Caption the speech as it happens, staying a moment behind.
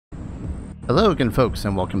Hello again folks,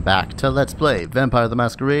 and welcome back to Let's Play Vampire the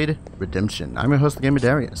Masquerade Redemption. I'm your host, the Gamer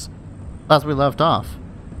Darius. Last we left off,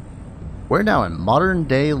 we're now in modern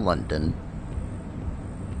day London.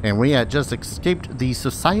 And we had just escaped the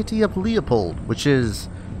Society of Leopold, which is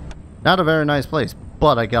not a very nice place,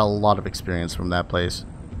 but I got a lot of experience from that place.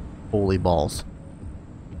 Holy balls.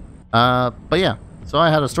 But yeah, so I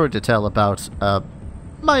had a story to tell about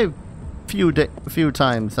my few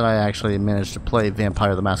times that I actually managed to play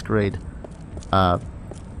Vampire the Masquerade. One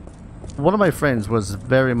of my friends was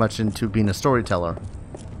very much into being a storyteller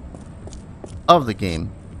of the game,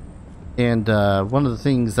 and one of the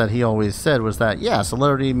things that he always said was that, yeah,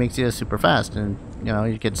 celerity makes you super fast, and you know,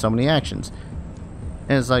 you get so many actions.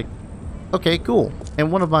 And it's like, okay, cool.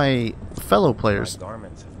 And one of my fellow players, my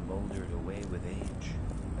garments have moldered away with age,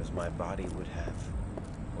 as my body would have,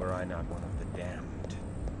 were I not one of the damned.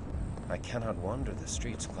 I cannot wander the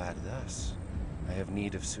streets clad thus. I have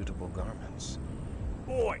need of suitable garments.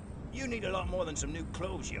 Boy, you need a lot more than some new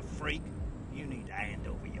clothes, you freak. You need to hand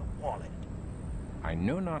over your wallet. I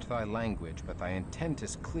know not thy language, but thy intent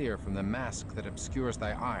is clear from the mask that obscures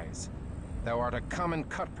thy eyes. Thou art a common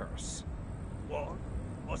cutpurse. What?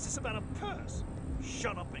 What's this about a purse?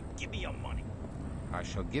 Shut up and give me your money. I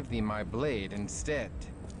shall give thee my blade instead.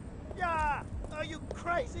 Yeah! Are you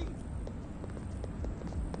crazy?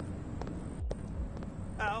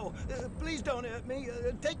 Ow, please don't hurt me.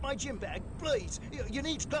 Take my gym bag, please. You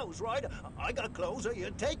need clothes, right? I got clothes,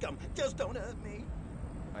 you take them. Just don't hurt me.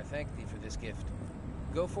 I thank thee for this gift.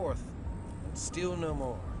 Go forth, and steal no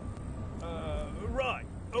more. Right.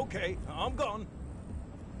 Okay, I'm gone.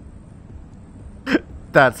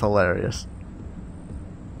 that's hilarious.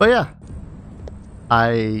 But yeah,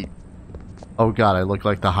 oh god, I look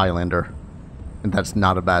like the Highlander, and that's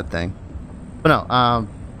not a bad thing. But no,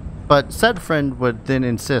 but said friend would then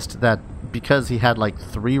insist that because he had like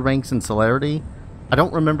 3 ranks in celerity, I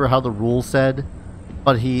don't remember how the rule said,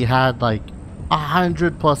 but he had like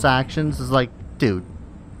 100+ actions. It's like, dude,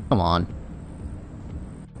 come on.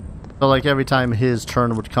 So like every time his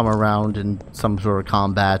turn would come around in some sort of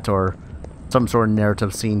combat or some sort of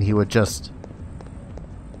narrative scene, he would just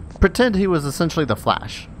pretend he was essentially the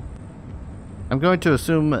Flash. I'm going to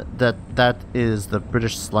assume that that is the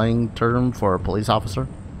British slang term for a police officer.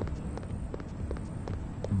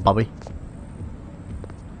 Bobby.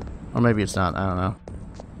 Or maybe it's not, I don't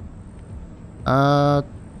know.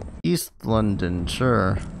 East London,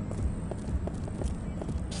 sure.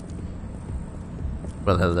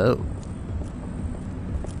 Well, hello.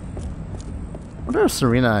 I wonder if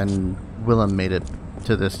Serena and Willem made it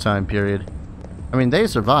to this time period. I mean, they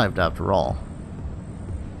survived after all.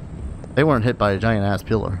 They weren't hit by a giant ass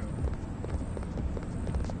pillar.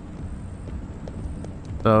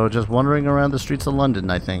 So, just wandering around the streets of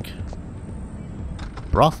London, I think.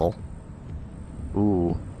 Brothel?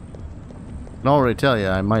 Ooh. I can already tell you,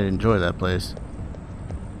 I might enjoy that place.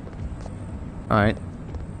 Alright.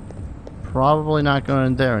 Probably not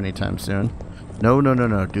going there anytime soon. No, no, no,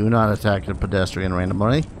 no. Do not attack a pedestrian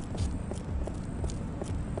randomly.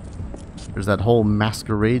 There's that whole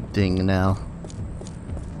masquerade thing now.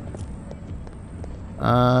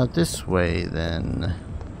 This way then.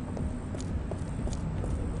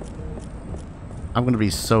 I'm gonna be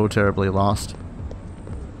so terribly lost.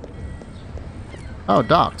 Oh,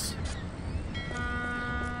 docks.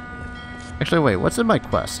 Actually, wait, what's in my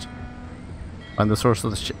quest? Find the source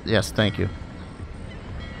of the ship. Yes, thank you.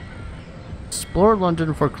 Explore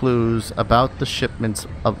London for clues about the shipments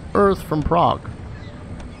of earth from Prague.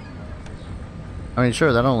 I mean,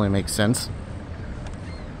 sure, that only makes sense.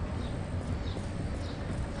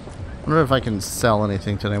 Wonder if I can sell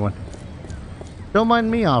anything to anyone. Don't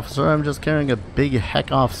mind me, officer. I'm just carrying a big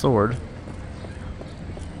heck-off sword.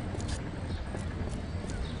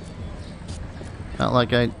 Not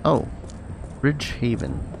like I... Oh. Bridge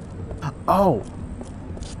Haven. Oh!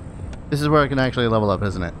 This is where I can actually level up,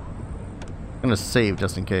 isn't it? I'm gonna save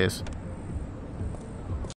just in case.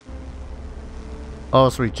 Oh,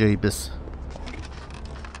 sweet Jabus.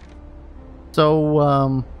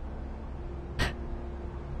 So,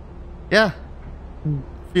 yeah.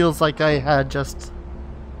 Feels like I had just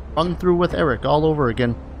run through with Eric all over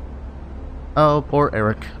again. Oh, poor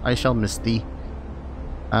Eric. I shall miss thee.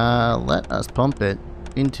 Let us pump it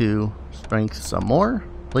into strength some more,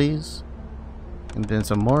 please. And then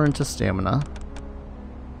some more into stamina.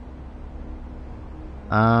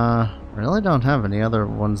 Really don't have any other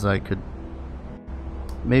ones I could...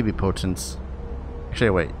 Maybe potence.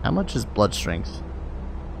 Actually, wait. How much is blood strength?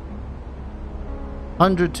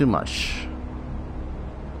 100 too much.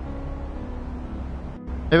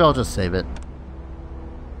 Maybe I'll just save it.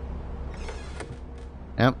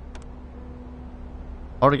 Yep.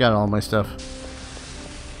 Already got all my stuff.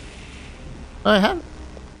 I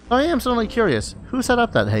am suddenly curious. Who set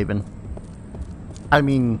up that haven? I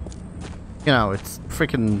mean, you know, it's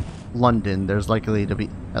freaking London. There's likely to be...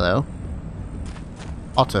 Hello?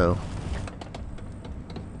 Otto.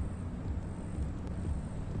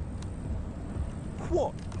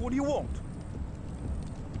 What do you want?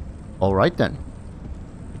 Alright then.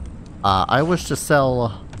 I wish to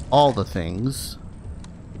sell all the things.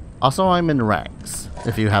 Also, I'm in rags,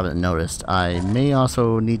 if you haven't noticed. I may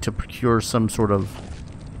also need to procure some sort of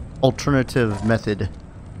alternative method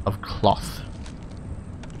of cloth.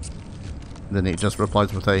 Then he just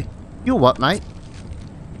replies with a, "You what, mate?"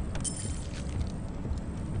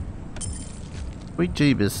 Sweet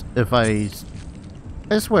Jeebus,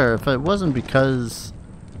 I swear, if it wasn't because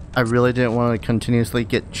I really didn't want to continuously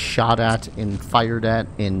get shot at and fired at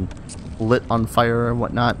and lit on fire and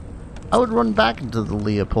whatnot, I would run back into the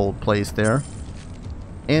Leopold place there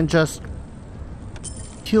and just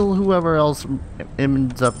kill whoever else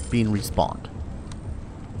ends up being respawned.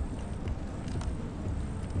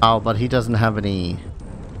 Oh, but he doesn't have any...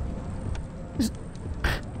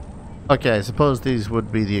 Okay, I suppose these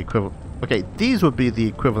would be the equivalent... Okay, these would be the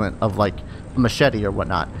equivalent of, like, a machete or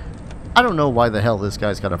whatnot. I don't know why the hell this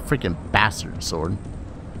guy's got a freaking bastard sword.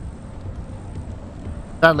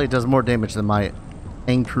 Sadly, it does more damage than my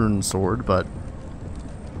Ankrun sword, but...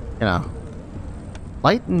 You know.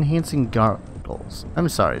 Light enhancing goggles. I'm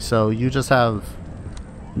sorry, so you just have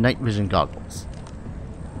night vision goggles.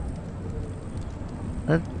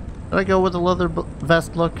 Did I go with the leather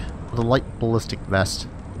vest look? The light ballistic vest.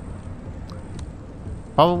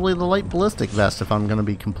 Probably the light ballistic vest, if I'm going to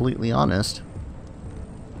be completely honest.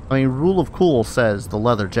 I mean, rule of cool says the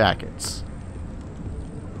leather jackets.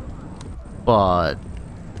 But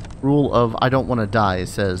rule of I don't want to die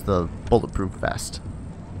says the bulletproof vest.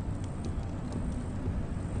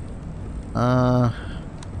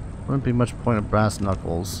 Wouldn't be much point of brass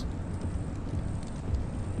knuckles.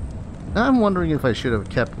 Now I'm wondering if I should have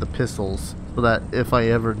kept the pistols so that if I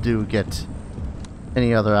ever do get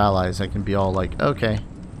any other allies, I can be all like, okay,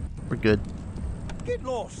 we're good. Get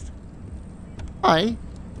lost. Hi.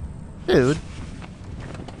 Dude.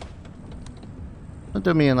 Don't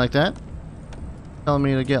do me in like that. Telling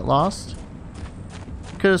me to get lost.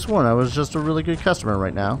 Could have sworn I was just a really good customer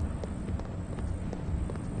right now.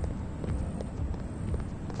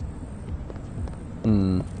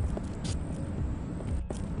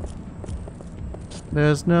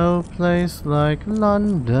 There's no place like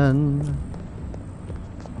London.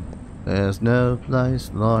 There's no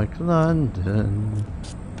place like London.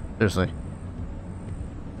 Seriously.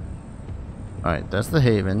 Alright, that's the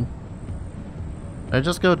haven. I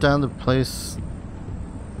just go down the place...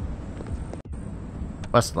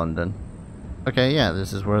 West London. Okay, yeah,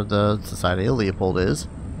 this is where the Society of Leopold is.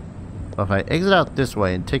 But if I exit out this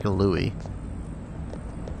way and take a Louis,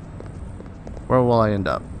 where will I end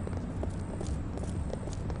up?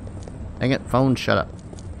 Dang it, phone, shut up.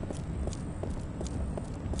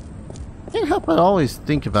 Can't help but always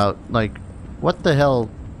think about, like, what the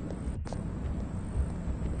hell...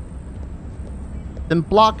 Then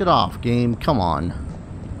block it off, game. Come on.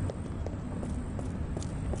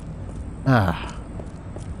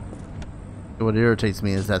 What irritates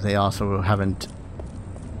me is that they also haven't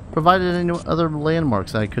provided any other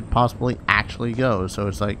landmarks that I could possibly actually go. So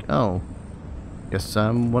it's like, oh, guess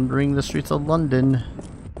I'm wandering the streets of London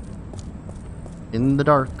in the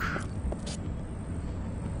dark.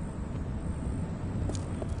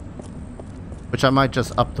 Which I might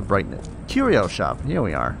just up the brightness. Curio shop. Here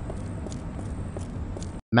we are.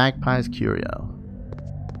 Magpie's Curio.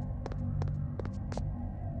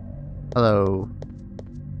 Hello.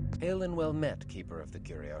 Hail and well met, keeper of the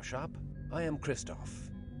curio shop. I am Christoph.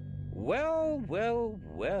 Well, well,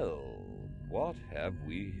 well. What have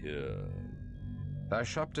we here? Thy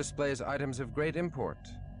shop displays items of great import.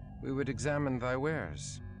 We would examine thy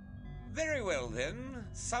wares. Very well then.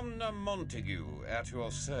 Sumner Montague at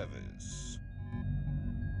your service.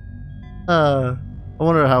 I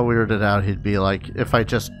wonder how weirded out he'd be like if I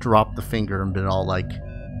just dropped the finger and been all like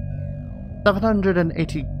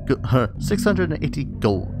 680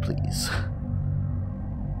 gold, please.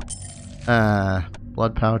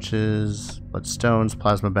 Blood pouches, blood stones,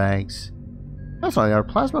 plasma bags. I'm sorry, are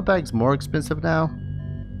plasma bags more expensive now?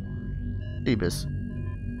 Jeebus.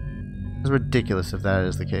 It's ridiculous if that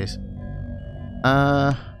is the case.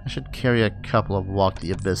 I should carry a couple of Walk the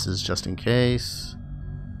Abysses just in case.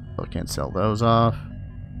 I can't sell those off.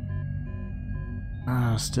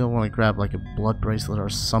 Still want to grab like a blood bracelet or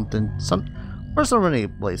something. Or some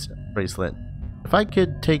bracelet. If I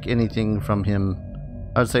could take anything from him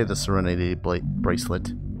I would say the Serenity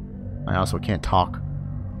bracelet. I also can't talk.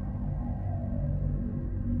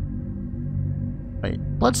 Wait,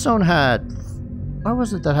 Bloodstone had... What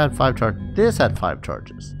was it that had 5 charges? This had 5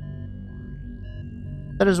 charges.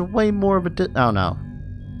 That is way more of a... Oh no.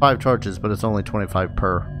 5 charges, but it's only 25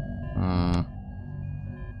 per.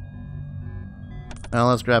 Now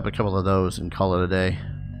let's grab a couple of those and call it a day.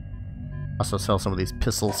 Also sell some of these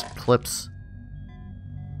pistols, clips.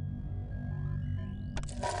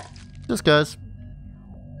 Just guys.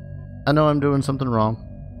 I know I'm doing something wrong.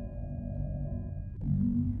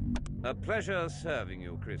 A pleasure serving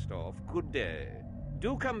you, Christoph. Good day.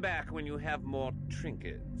 Do come back when you have more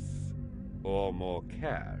trinkets. Or more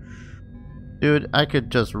cash. Dude, I could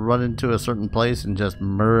just run into a certain place and just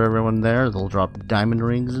murder everyone there. They'll drop diamond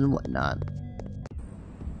rings and whatnot.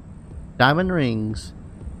 Diamond rings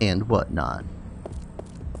and whatnot.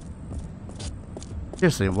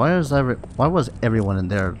 Seriously, why was everyone in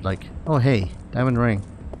there like, oh hey, diamond ring?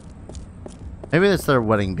 Maybe it's their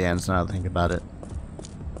wedding bands now that I think about it.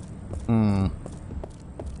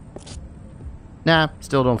 Nah,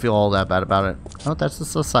 still don't feel all that bad about it. Oh, that's the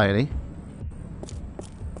society.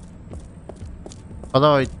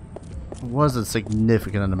 Although it was a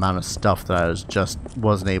significant amount of stuff that I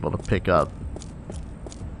wasn't able to pick up.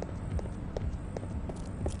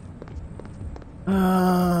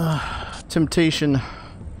 Temptation.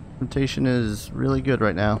 Temptation is really good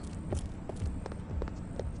right now.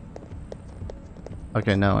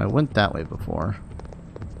 Okay, no, I went that way before.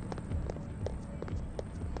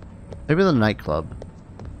 Maybe the nightclub.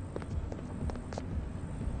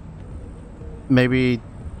 Maybe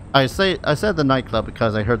I said the nightclub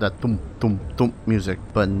because I heard that thump thump thump music,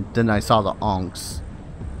 but then I saw the onks.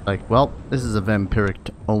 Like, well, this is a vampiric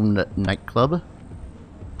owned nightclub.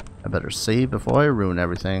 I better save before I ruin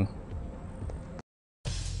everything.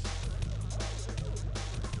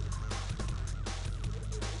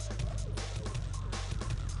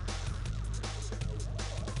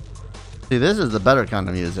 See, this is the better kind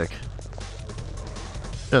of music.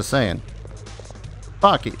 Just saying.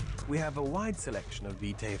 Fuck it. We have a wide selection of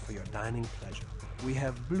vitae for your dining pleasure. We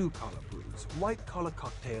have blue-collar brews, white-collar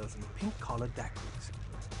cocktails, and pink-collar daiquiris.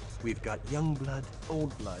 We've got young blood,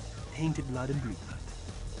 old blood, tainted blood, and blue blood.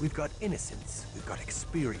 We've got innocence, we've got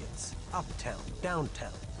experience, uptown,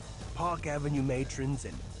 downtown, Park Avenue matrons,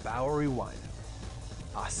 and Bowery wine.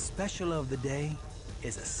 Our special of the day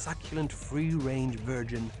is a succulent free-range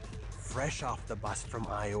virgin fresh off the bus from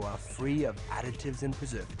Iowa, free of additives and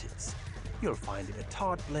preservatives. You'll find it a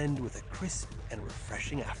tart blend with a crisp and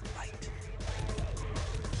refreshing afterbite.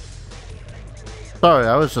 Sorry,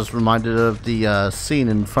 I was just reminded of the scene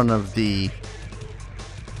in front of the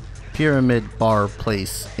pyramid bar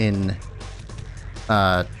place in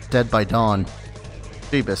Dead by Dawn.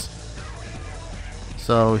 Phoebus.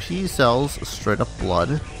 So he sells straight up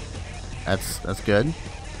blood. That's good.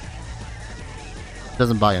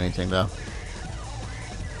 Doesn't buy anything though.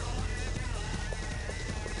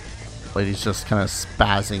 Lady's just kind of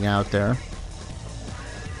spazzing out there.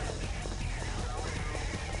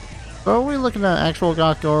 Are we looking at actual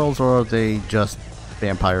goth girls or are they just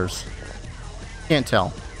vampires? Can't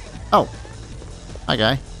tell. Oh. Hi,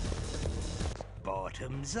 guy.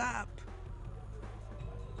 Bottoms up.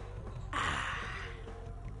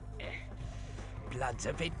 Blood's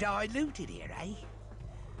a bit diluted here, eh?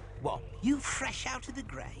 What, you fresh out of the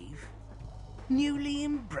grave? Newly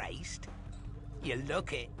embraced? You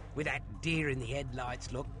look it, with that deer in the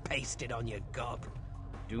headlights look pasted on your gob.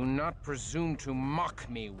 Do not presume to mock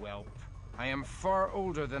me, whelp. I am far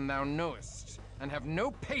older than thou knowest, and have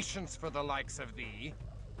no patience for the likes of thee.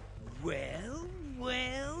 Well,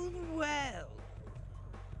 well, well.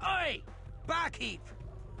 Oi, barkeep!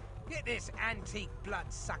 Get this antique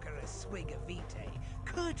bloodsucker a swig of vitae,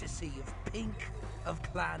 courtesy of Pink of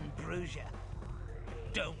Clan Brugia.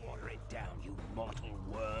 Don't water it down, you mortal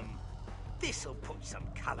worm. This'll put some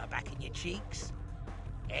colour back in your cheeks.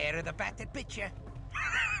 Air of the bat that bit you.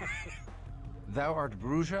 Thou art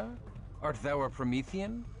Brugia? Art thou a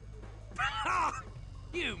Promethean?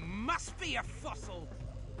 You must be a fossil.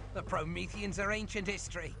 The Prometheans are ancient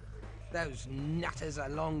history. Those nutters are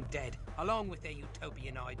long dead, along with their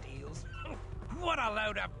utopian ideals. What a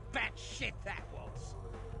load of bat shit that was.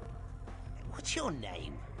 What's your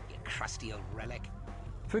name, you crusty old relic?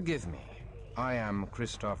 Forgive me. I am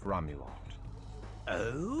Christoph Romuald.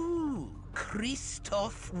 Oh,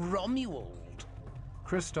 Christoph Romuald.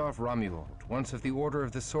 Christoph Romuald, once of the Order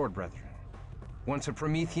of the Sword Brethren. Once a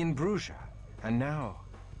Promethean Brugia, and now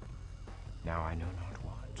I know not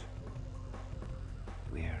what.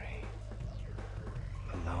 Weary,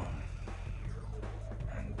 alone,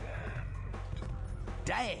 and damned.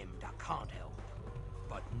 damned, I can't help.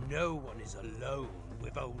 But no one is alone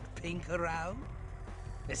with old Pink around.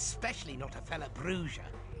 Especially not a fella Bruja.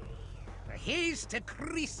 Here's to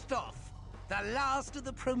Christoph, the last of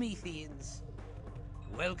the Prometheans.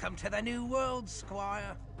 Welcome to the new world,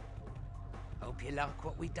 Squire. Hope you like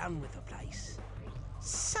what we've done with the place.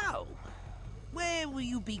 So, where will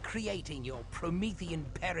you be creating your Promethean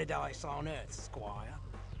paradise on Earth, Squire?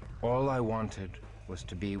 All I wanted was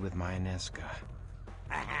to be with my Anezka.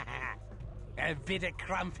 A bit of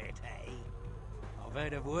crumpet, eh? I've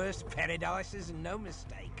heard of worse paradises and no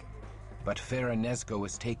mistake. But fair Anezka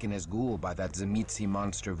was taken as ghoul by that Tzimize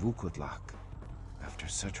monster Vukutlak. After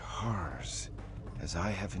such horrors as I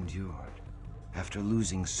have endured, after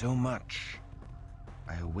losing so much,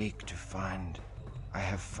 I awake to find I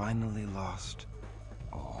have finally lost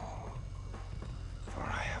all. For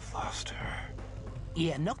I have lost her.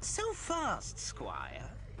 Yeah, not so fast, Squire.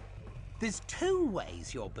 There's two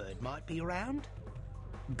ways your bird might be around.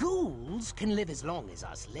 Ghouls can live as long as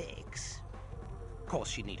us licks. Of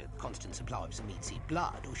course, you need a constant supply of Tzimize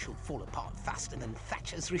blood, or she'll fall apart faster than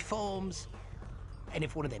Thatcher's reforms. And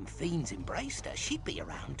if one of them fiends embraced her, she'd be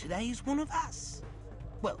around today as one of us.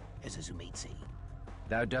 Well, as a Tzimize.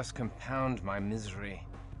 Thou dost compound my misery.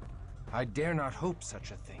 I dare not hope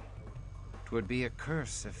such a thing. 'Twould be a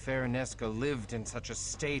curse if fair Anezka lived in such a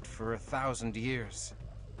state for 1,000 years.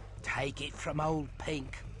 Take it from old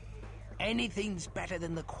Pink. Anything's better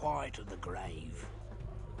than the quiet of the grave.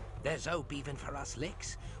 There's hope even for us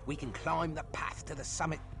licks. We can climb the path to the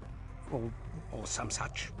summit. Or some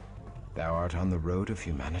such. Thou art on the road of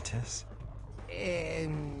humanitas?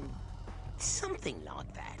 Something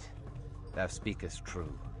like that. Thou speakest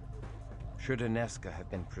true. Should Anezka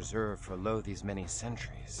have been preserved for lo these many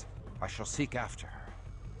centuries, I shall seek after her.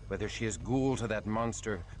 Whether she is ghoul to that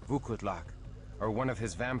monster Vukutlak, or one of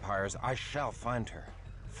his vampires, I shall find her.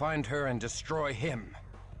 Find her and destroy him.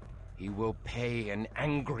 He will pay in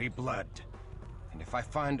angry blood. And if I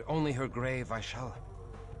find only her grave, I shall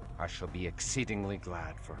be exceedingly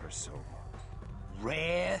glad for her soul.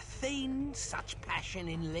 Rare thing, such passion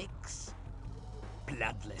in licks.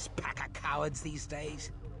 Bloodless pack of cowards these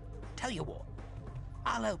days. Tell you what,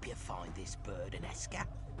 I'll help you find this bird, Anezka.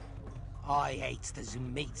 I hates the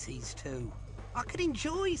Tzimizes too. I could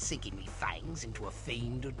enjoy sinking me fangs into a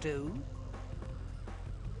fiend or two.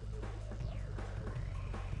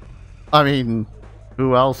 I mean,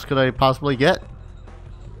 who else could I possibly get?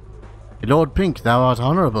 Lord Pink, thou art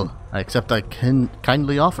honorable. I accept thy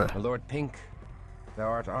kindly offer. My Lord Pink, thou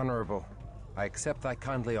art honorable. I accept thy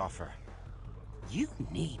kindly offer. You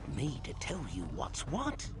need me to tell you what's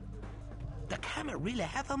what. The Camarilla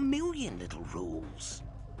have a million little rules.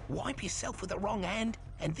 Wipe yourself with the wrong hand,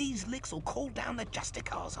 and these licks will call down the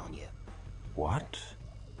Justicars on you. What?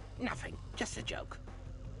 Nothing, just a joke.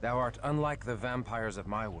 Thou art unlike the vampires of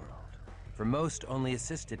my world, for most only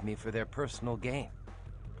assisted me for their personal gain.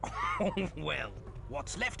 Well,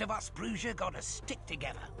 what's left of us, Bruja, gotta stick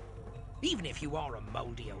together. Even if you are a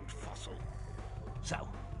moldy old fossil. So,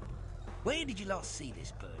 where did you last see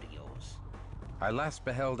this bird of yours? I last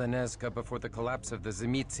beheld Anezka before the collapse of the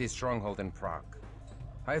Tzimize stronghold in Prague.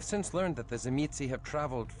 I have since learned that the Tzimize have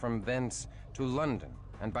traveled from thence to London,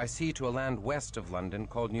 and by sea to a land west of London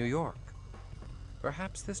called New York.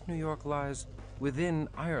 Perhaps this New York lies within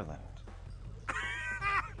Ireland.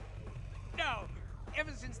 No,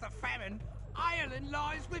 ever since the famine, Ireland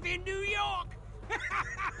lies within New York!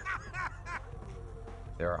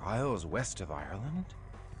 There are isles west of Ireland?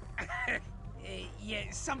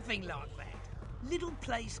 Yeah, something like that. Little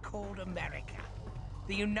place called America.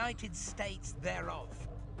 The United States thereof.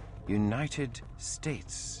 United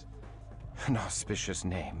States. An auspicious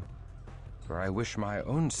name, for I wish my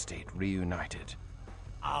own state reunited.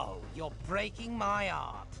 Oh, you're breaking my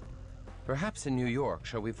heart. Perhaps in New York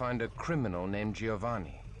shall we find a criminal named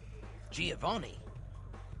Giovanni. Giovanni?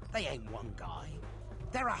 They ain't one guy.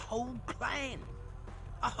 They're a whole clan.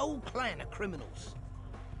 A whole clan of criminals.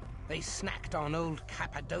 They snacked on old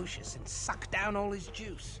Cappadocius and sucked down all his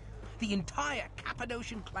juice. The entire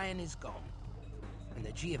Cappadocian clan is gone. And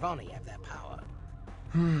the Giovanni have their power.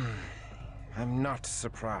 I'm not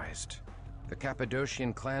surprised. The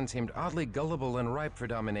Cappadocian clan seemed oddly gullible and ripe for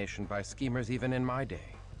domination by schemers even in my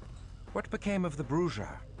day. What became of the Bruja?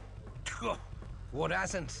 What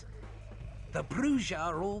hasn't? The Bruja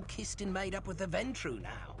are all kissed and made up with the Ventru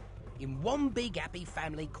now, in one big happy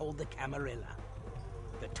family called the Camarilla.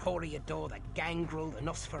 The Toreador, the Gangrel, the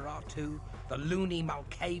Nosferatu, the loony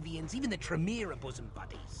Malkavians, even the Tremere are bosom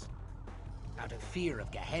buddies. Out of fear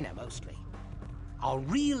of Gehenna, mostly. Our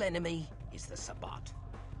real enemy is the Sabbat.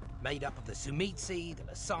 made up of the Tzimize, the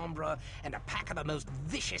Lasombra, and a pack of the most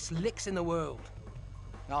vicious licks in the world.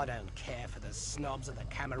 I don't care for the snobs of the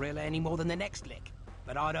Camarilla any more than the next lick,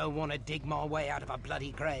 but I don't want to dig my way out of a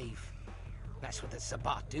bloody grave. That's what the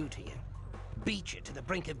Sabbat do to you. Beat you to the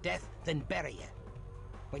brink of death, then bury you.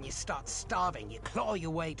 When you start starving, you claw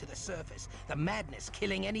your way to the surface, the madness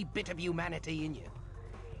killing any bit of humanity in you.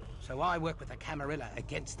 So I work with the Camarilla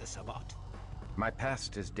against the Sabbat. My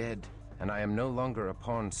past is dead, and I am no longer a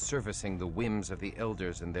pawn servicing the whims of the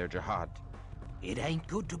elders and their jihad. It ain't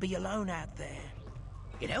good to be alone out there.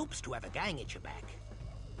 It helps to have a gang at your back.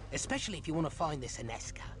 Especially if you want to find this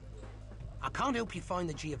Anezka. I can't help you find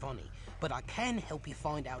the Giovanni, but I can help you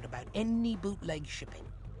find out about any bootleg shipping.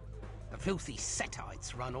 The filthy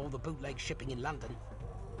Setites run all the bootleg shipping in London.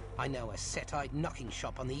 I know a Setite knocking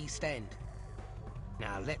shop on the East End.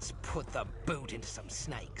 Now let's put the boot into some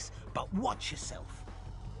snakes, but watch yourself.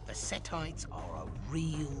 The Setites are a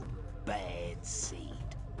real bad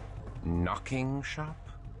seed. Knocking shop?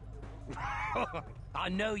 I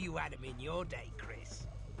know you had them in your day, Chris.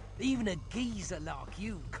 Even a geezer like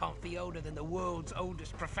you can't be older than the world's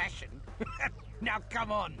oldest profession. Now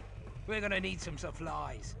come on, we're gonna need some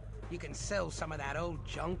supplies. You can sell some of that old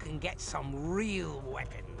junk and get some real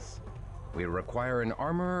weapons. We require an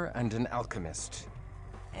armorer and an alchemist.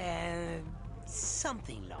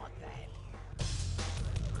 Something like that.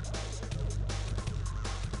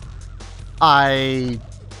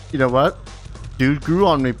 You know what? Dude grew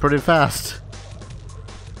on me pretty fast.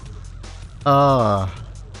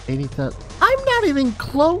 80,000. I'm not even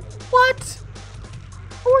close. What?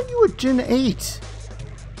 How are you a Gen 8?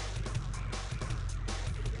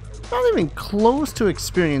 Not even close to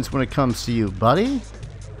experience when it comes to you, buddy.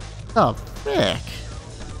 Oh, frick.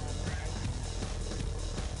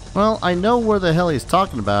 Well, I know where the hell he's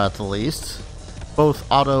talking about at the least.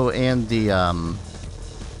 Both Otto and the,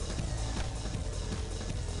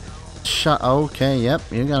 Okay, yep,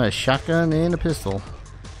 you got a shotgun and a pistol.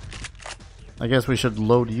 I guess we should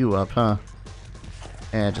load you up, huh?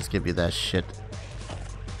 And just give you that shit.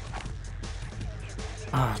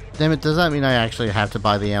 Ah, damn it, does that mean I actually have to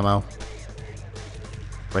buy the ammo?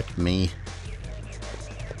 Frick me.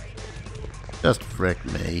 Just frick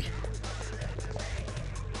me.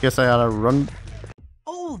 Guess I oughta run.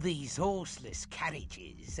 All these horseless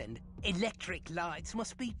carriages and electric lights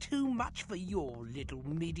must be too much for your little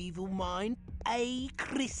medieval mind, eh,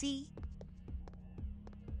 Chrissy?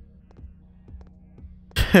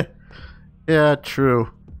 Yeah, true.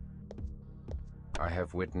 I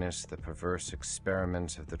have witnessed the perverse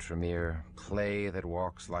experiments of the Tremere, clay that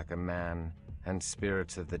walks like a man, and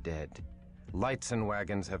spirits of the dead. Lights and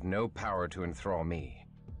wagons have no power to enthrall me.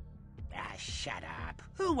 Ah, shut up.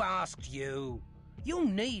 Who asked you? You'll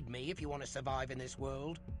need me if you want to survive in this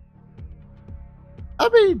world. I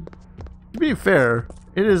mean, to be fair,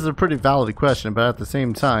 it is a pretty valid question, but at the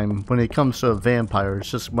same time, when it comes to a vampire,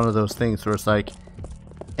 it's just one of those things where it's like,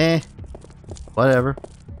 whatever.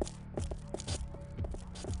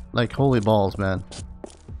 Like, holy balls, man.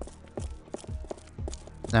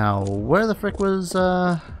 Now, where the frick was,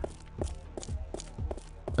 there's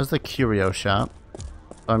the curio shop.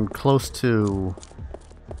 I'm close to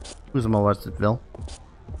Westerville.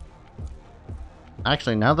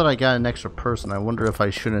 Actually, now that I got an extra person, I wonder if I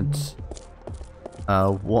shouldn't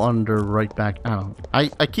wander right back. I don't know.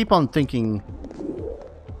 I keep on thinking.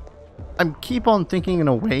 In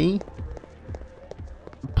a way,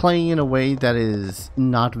 playing in a way that is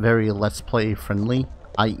not very Let's Play friendly,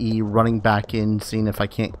 i.e. running back in, seeing if I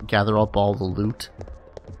can't gather up all the loot.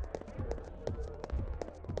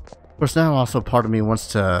 Of course, now also part of me wants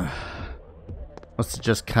to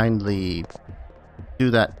just kindly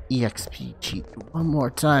do that EXP cheat one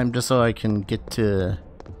more time, just so I can get to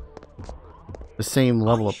the same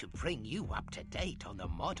level. I should bring you up to date on the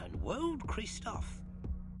modern world, Christoph.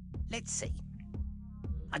 Let's see.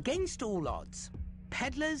 Against all odds,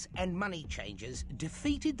 peddlers and money changers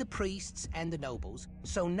defeated the priests and the nobles,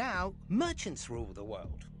 so now merchants rule the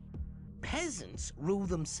world. Peasants rule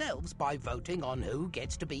themselves by voting on who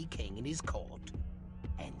gets to be king in his court.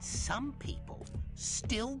 And some people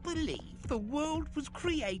still believe the world was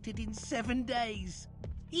created in 7 days,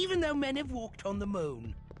 even though men have walked on the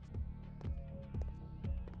moon.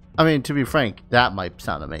 I mean, to be frank, that might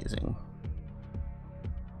sound amazing.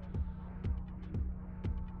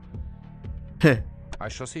 I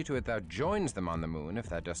shall see to it thou joins them on the moon, if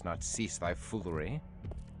thou dost not cease thy foolery.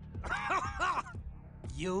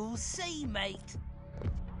 You'll see, mate.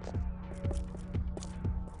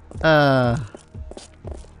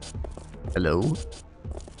 Hello?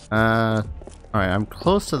 Alright, I'm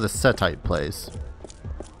close to the Setite place.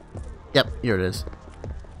 Yep, here it is.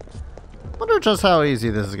 just how easy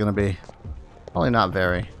this is gonna be. Probably not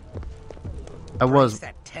very. Brace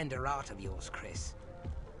that tender art of yours, Chris.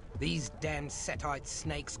 These damned Setite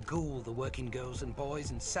snakes ghoul the working girls and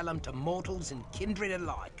boys and sell them to mortals and kindred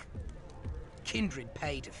alike. Kindred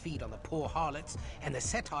pay to feed on the poor harlots, and the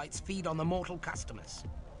Setites feed on the mortal customers.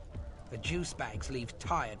 The juice bags leave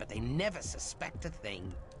tired, but they never suspect a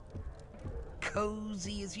thing.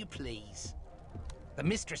 Cozy as you please. The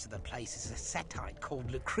mistress of the place is a Setite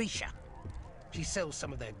called Lucretia. She sells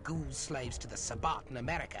some of their ghoul slaves to the Sabbat in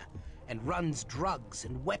America, and runs drugs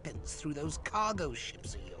and weapons through those cargo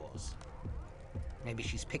ships of yours. Maybe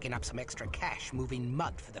she's picking up some extra cash moving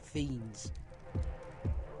mud for the fiends.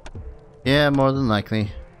 Yeah, more than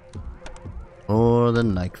likely. More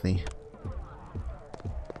than likely.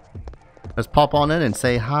 Let's pop on in and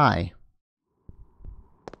say hi.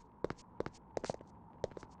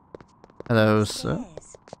 Hello, sir.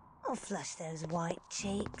 I'll flush those white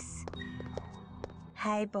cheeks.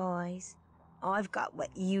 Hey, boys. I've got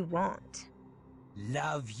what you want.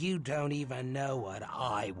 Love, you don't even know what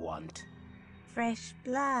I want. Fresh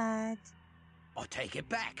blood. I take it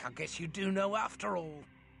back. I guess you do know after all.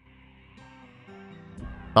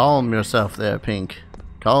 Calm yourself there, Pink.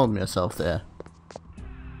 Calm yourself there.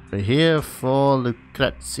 We're here for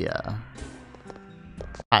Lucrezia.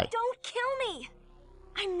 Hi. Don't kill me!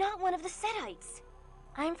 I'm not one of the Setites.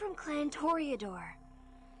 I'm from Clan Toreador.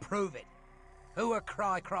 Prove it. Who are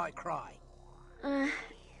Cry Cry Cry?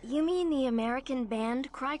 You mean the American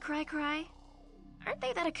band Cry Cry Cry? Aren't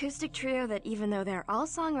they that acoustic trio that even though they're all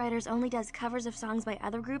songwriters only does covers of songs by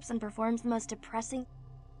other groups and performs the most depressing...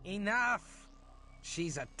 Enough!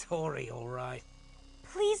 She's a Tory, all right.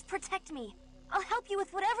 Please protect me. I'll help you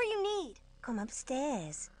with whatever you need. Come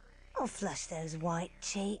upstairs. I'll flush those white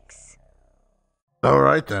cheeks.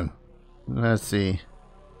 Alright then. Let's see.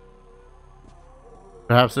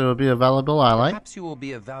 Perhaps it will be a valuable ally. Perhaps you will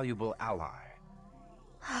be a valuable ally.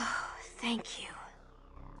 Oh, thank you.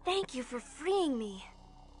 Thank you for freeing me.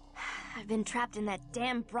 I've been trapped in that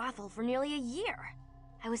damn brothel for nearly a year.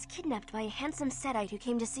 I was kidnapped by a handsome Setite who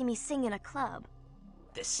came to see me sing in a club.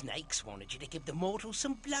 The snakes wanted you to give the mortals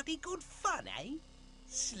some bloody good fun, eh?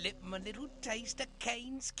 Slip 'em a little taste of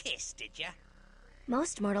Cain's kiss, did ya?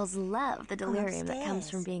 Most mortals love the delirium that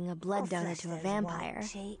comes from being a blood donor flush to a those vampire. white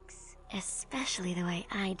cheeks. Especially the way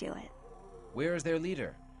I do it. Where is their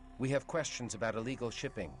leader? We have questions about illegal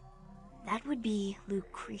shipping. That would be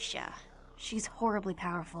Lucretia. She's horribly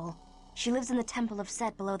powerful. She lives in the Temple of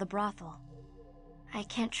Set below the brothel. I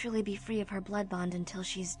can't truly be free of her blood bond until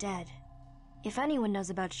she's dead. If anyone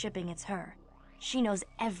knows about shipping, it's her. She knows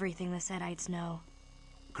everything the Setites know.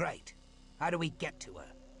 Great. How do we get to her?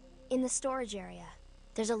 In the storage area.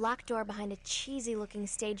 There's a locked door behind a cheesy-looking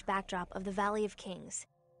stage backdrop of the Valley of Kings.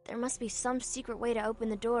 There must be some secret way to open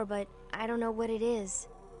the door, but I don't know what it is.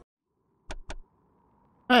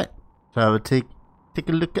 Alright. So I would take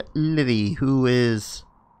a look at Liddy, who is...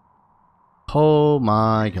 Oh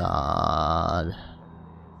my god.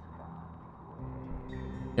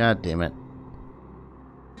 God damn it.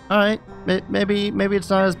 Alright, maybe it's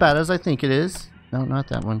not as bad as I think it is. No, not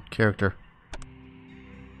that one. Character.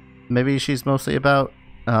 Maybe she's mostly about...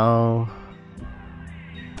 Oh...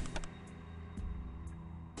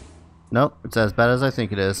 Nope, it's as bad as I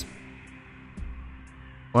think it is.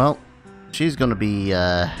 Well, she's gonna be,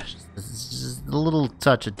 just a little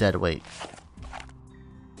touch of dead weight.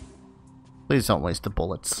 Please don't waste the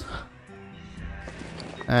bullets.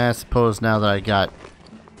 I suppose now that I got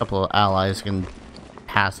a couple of allies, I can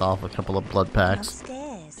pass off a couple of blood packs.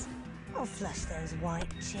 Upstairs. I'll flush those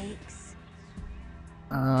white cheeks.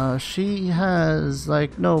 She has,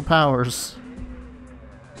 like, no powers.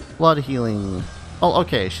 Blood healing. Oh,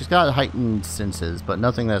 okay, she's got heightened senses, but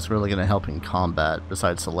nothing that's really going to help in combat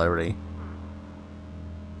besides celerity.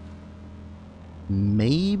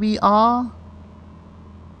 Maybe Awe?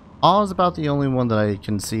 Awe is about the only one that I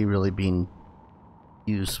can see really being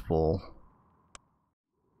useful.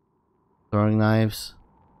 Throwing knives?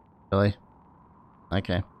 Really?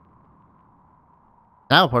 Okay.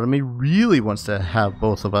 Now part of me really wants to have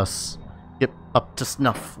both of us get up to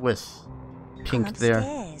snuff with Pink there.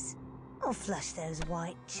 I'll flush those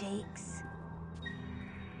white cheeks.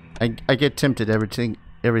 I get tempted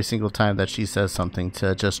every single time that she says something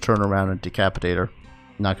to just turn around and decapitate her.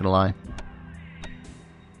 Not gonna lie.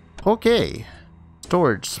 Okay.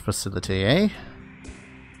 Storage facility, eh?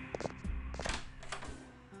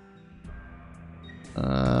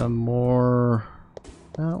 More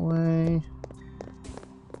that way.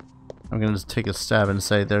 I'm gonna just take a stab and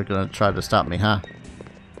say they're gonna try to stop me, huh?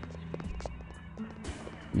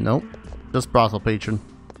 Nope. Just brothel patron.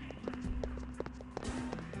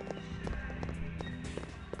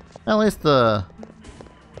 At least the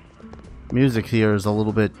music here is a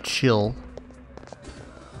little bit chill.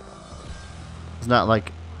 It's not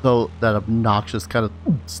like though that obnoxious kind of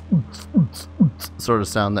sort of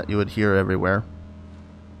sound that you would hear everywhere.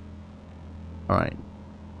 Alright.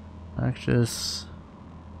 Actress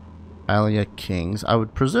Alia Kings. I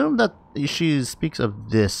would presume that she speaks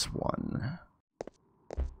of this one.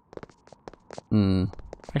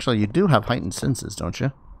 Actually, you do have heightened senses, don't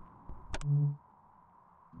you?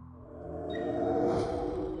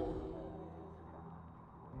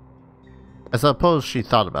 I suppose she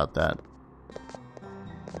thought about that.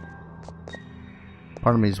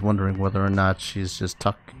 Part of me is wondering whether or not she's just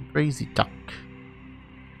crazy tuck.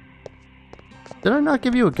 Did I not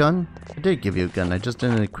give you a gun? I did give you a gun, I just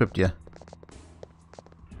didn't equip you.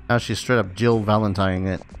 Now she's straight up Jill Valentining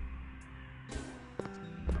it.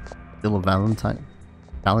 Jill Valentine?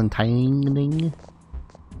 Valentining?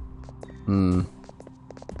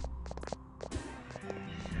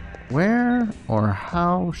 Where or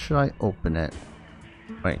how should I open it?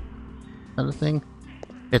 Wait, is that a thing?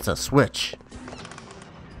 It's a switch.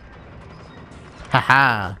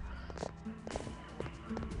 Haha!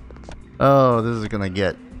 Oh, this is gonna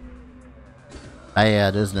get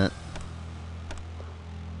bad, isn't it?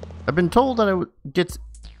 I've been told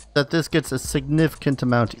that this gets a significant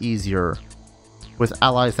amount easier with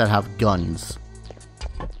allies that have guns.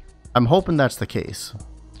 I'm hoping that's the case.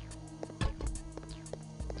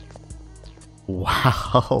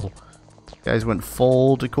 Wow. Guys went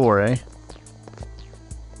full decor, eh?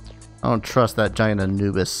 I don't trust that giant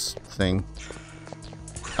Anubis thing.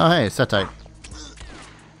 Oh hey, Setite.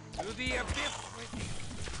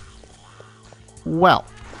 Well.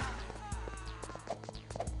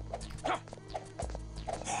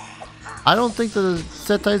 I don't think the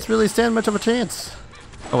Setites really stand much of a chance.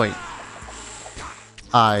 Oh wait.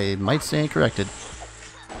 I might stand corrected.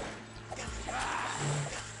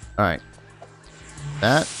 Alright.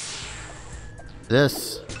 That.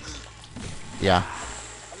 This. Yeah.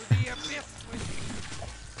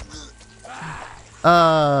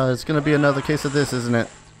 It's gonna be another case of this, isn't it?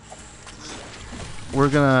 We're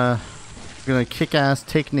gonna kick ass,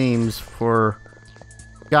 take names for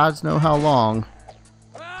gods know how long.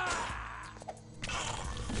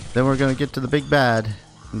 Then we're gonna get to the big bad,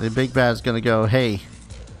 and the big bad's gonna go, hey,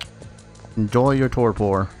 enjoy your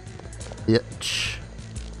torpor, bitch.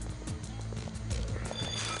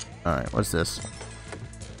 Alright, what's this?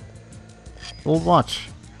 Gold watch.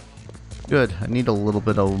 Good, I need a little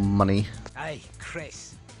bit of money. Hey,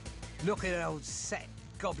 Chris. Look at old Set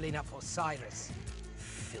gobbling up Osiris.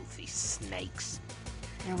 Filthy snakes.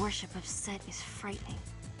 Their worship of Set is frightening.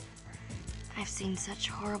 I've seen such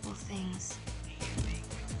horrible things.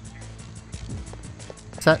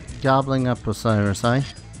 Set gobbling up Osiris, eh?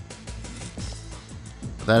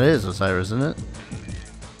 That is Osiris, isn't it?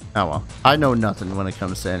 Oh well. I know nothing when it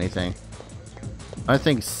comes to anything. I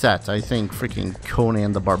think Set. I think freaking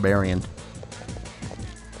Conan the Barbarian.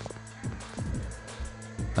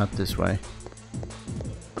 Not this way.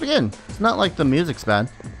 But again, it's not like the music's bad.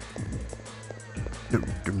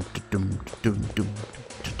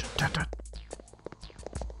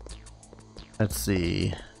 Let's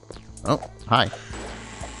see. Oh, hi.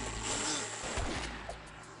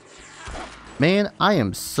 Man, I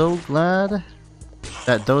am so glad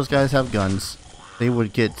that those guys have guns. They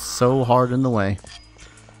would get so hard in the way.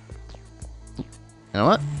 You know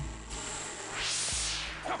what?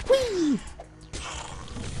 Whee!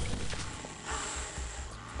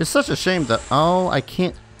 It's such a shame that... Oh, I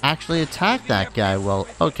can't actually attack that guy. Well,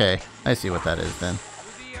 okay. I see what that is then.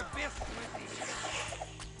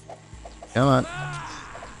 Come on.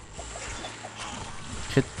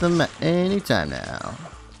 Hit them at any time now.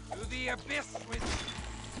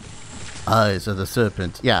 Eyes of the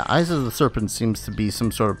Serpent. Yeah, Eyes of the Serpent seems to be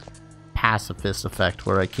some sort of pacifist effect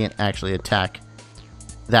where I can't actually attack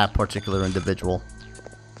that particular individual.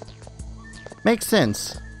 Makes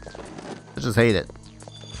sense. I just hate it.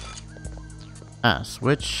 Ah,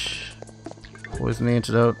 switch. Poison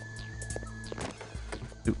antidote.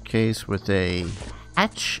 Suitcase with a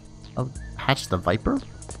hatch of Hatch the Viper?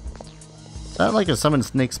 Is that like a summon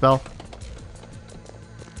snake spell?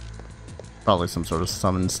 Probably some sort of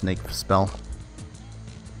summon snake spell.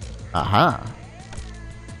 Aha.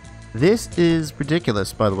 This is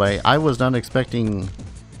ridiculous, by the way. I was not expecting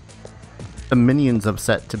the minions of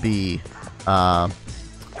Set to be,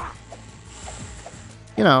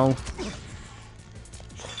 you know,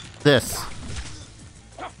 this.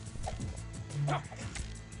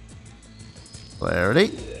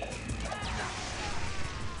 Clarity.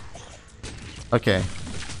 Okay.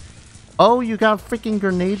 Oh, you got a freaking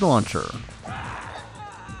grenade launcher.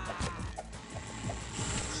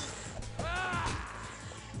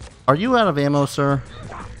 Are you out of ammo, sir?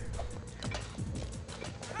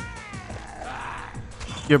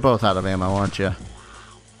 You're both out of ammo, aren't you?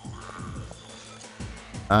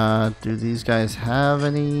 Do these guys have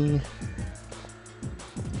any?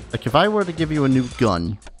 Like, if I were to give you a new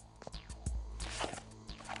gun,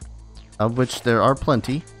 of which there are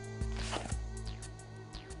plenty,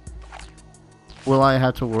 will I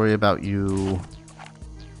have to worry about you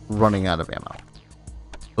running out of ammo?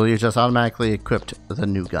 Will you just automatically equipped with a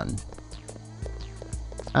new gun?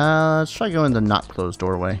 Let's try going the not closed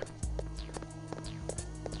doorway.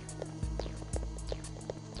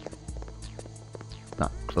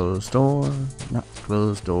 Not closed door, not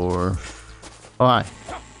closed door. Oh, hi.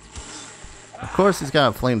 Of course he's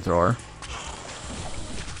got a flamethrower.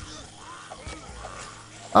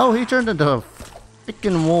 Oh, he turned into a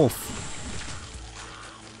freaking wolf.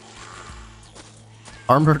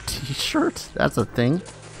 Armored t-shirt? That's a thing.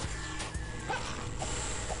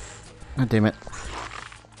 God damn it.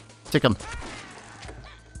 Tick him.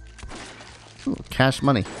 Ooh, cash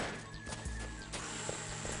money.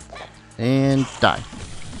 And die.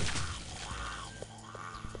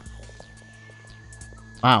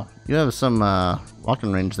 Wow, you have some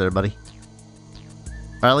walking range there, buddy.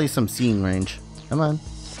 Or at least some seeing range. Come on.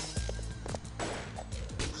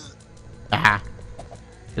 Ah!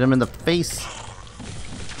 Hit him in the face.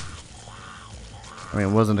 I mean,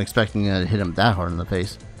 I wasn't expecting to hit him that hard in the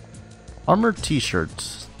face. Armored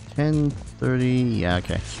t-shirts. 10, 30, yeah,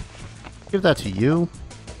 okay. Give that to you.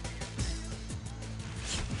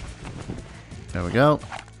 There we go.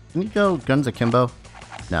 Can you go guns akimbo?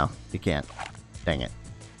 No, you can't. Dang it.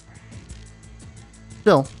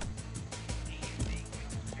 Still.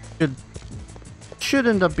 Should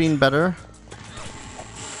end up being better.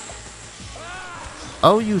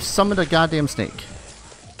 Oh, you summoned a goddamn snake.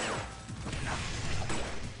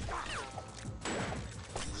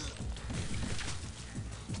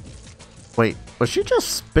 Wait, was she just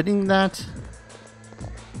spinning that?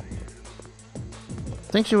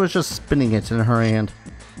 I think she was just spinning it in her hand.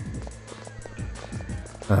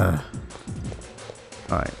 Alright.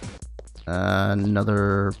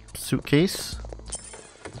 Another suitcase.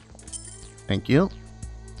 Thank you.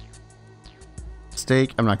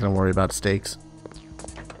 Steak. I'm not going to worry about steaks.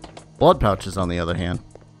 Blood pouches, on the other hand.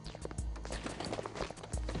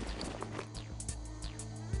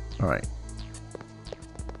 Alright.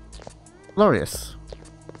 Glorious.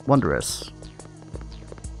 Wondrous.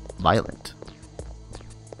 Violent.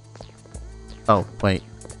 Oh, wait.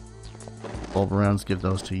 12 rounds, give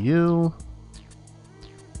those to you.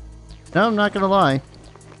 No, I'm not gonna lie.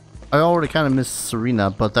 I already kind of miss Serena,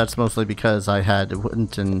 but that's mostly because I had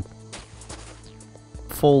went and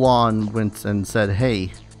full on went and said,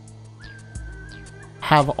 hey,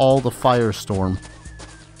 have all the firestorm.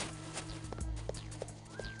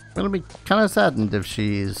 I'm gonna be kind of saddened if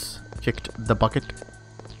she's kicked the bucket.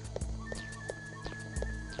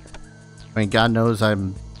 I mean, God knows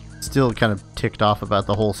I'm still kind of ticked off about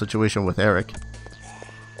the whole situation with Eric.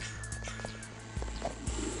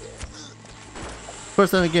 Of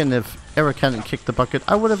course, then again, if Eric hadn't kicked the bucket,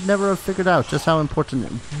 I would have never have figured out just how important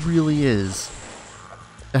it really is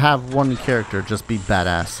to have one character just be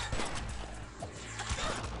badass.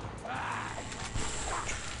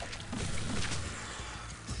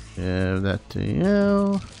 Give that to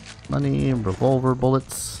you. Money, revolver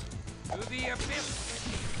bullets.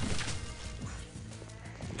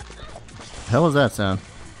 Hell was that sound?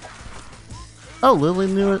 Oh, Lily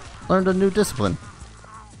learned a new discipline.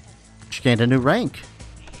 She gained a new rank.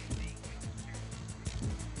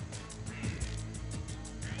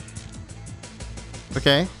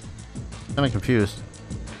 Okay. Kinda confused.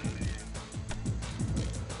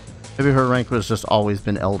 Maybe her rank was just always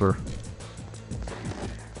been elder.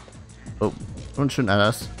 Oh, someone shooting at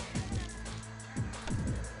us.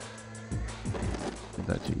 Give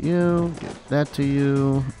that to you. Give that to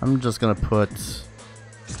you. I'm just gonna put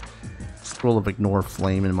Scroll of Ignore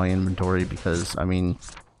Flame in my inventory because, I mean,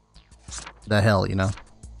 the hell, you know?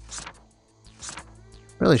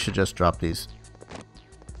 Really should just drop these.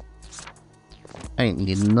 I ain't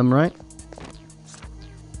needing them, right?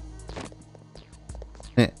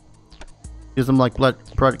 Eh. Use them like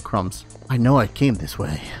breadcrumbs. I know I came this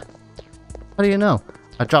way. How do you know?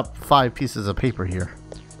 I dropped 5 pieces of paper here.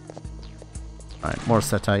 Alright, more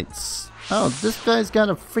Setites. Oh, this guy's got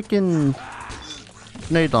a freaking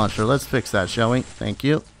grenade launcher. Let's fix that, shall we? Thank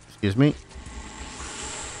you. Excuse me.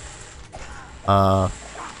 Yeah,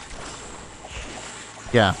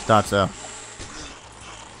 thought so.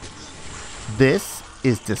 This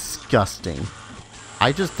is disgusting.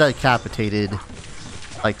 I just decapitated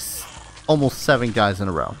like almost 7 guys in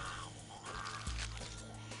a row.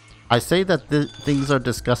 I say that things are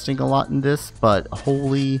disgusting a lot in this, but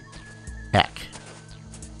holy heck.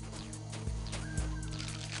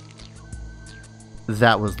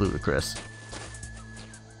 That was ludicrous.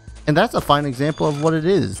 And that's a fine example of what it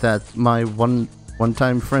is that my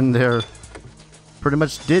one-time friend there pretty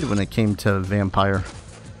much did when it came to vampire.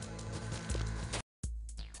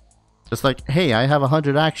 It's like, hey, I have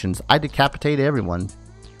 100 actions. I decapitate everyone.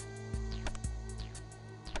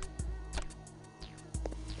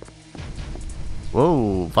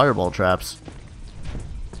 Whoa, fireball traps.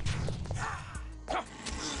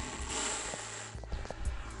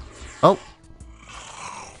 Oh.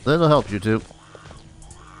 That'll help you two.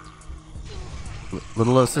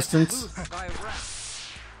 Little assistance.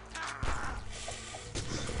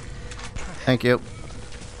 Thank you.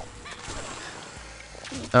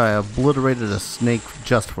 Alright, I obliterated a snake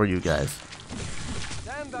just for you guys.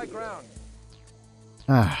 Stand thy ground.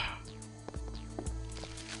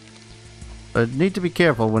 I need to be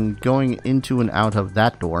careful when going into and out of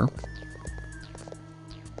that door.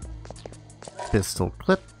 Pistol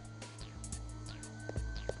clip.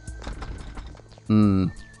 Of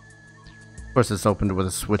course it's opened with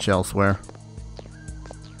a switch elsewhere.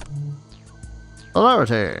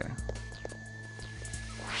 Hilarity.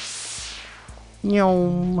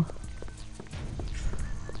 Yum.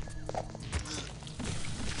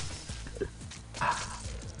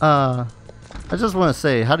 I just want to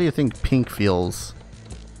say, how do you think Pink feels?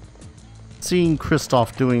 Seeing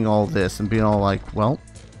Kristoff doing all this and being all like, well,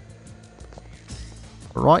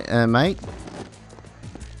 right, mate.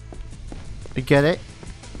 You get it?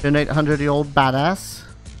 You're an 800-year-old badass.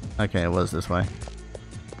 Okay, it was this way.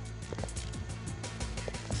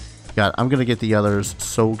 God, I'm gonna get the others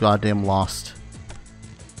so goddamn lost.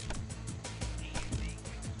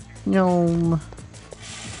 Gnome.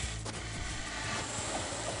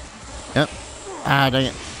 Yep. Ah, dang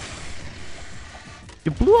it.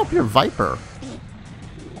 You blew up your Viper.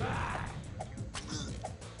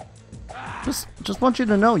 Just want you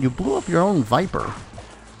to know, you blew up your own Viper.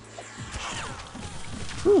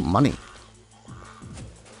 Ooh, money.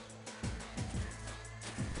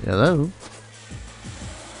 Hello.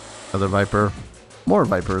 Other Viper. More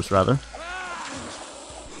Vipers, rather.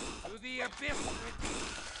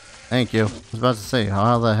 Thank you. I was about to say,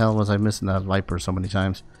 how the hell was I missing that Viper so many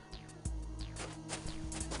times?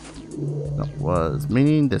 That was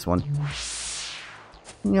meaning this one.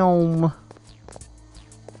 Gnome.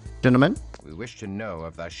 Gentlemen? We wish to know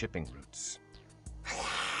of thy shipping routes.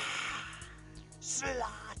 Slaughter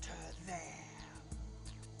them.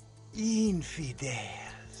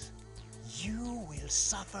 Infidels. You will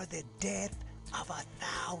suffer the death of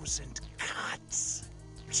 1,000 cuts.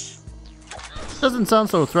 Doesn't sound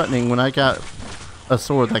so threatening when I got a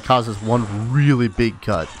sword that causes one really big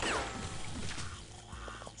cut.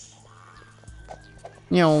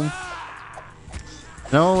 You know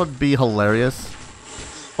what would be hilarious?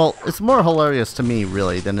 Well, it's more hilarious to me,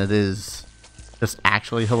 really, than it is just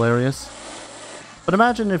actually hilarious. But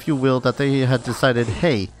imagine, if you will, that they had decided,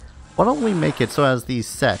 hey, why don't we make it so as these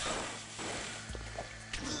Set,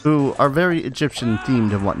 who are very Egyptian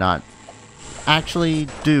themed and whatnot, actually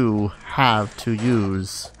do have to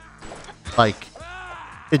use, like,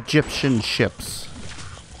 Egyptian ships.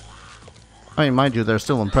 I mean, mind you, they're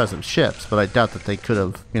still impressive ships, but I doubt that they could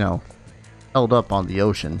have, you know, held up on the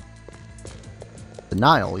ocean. The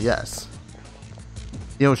Nile, yes.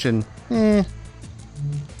 The ocean, eh.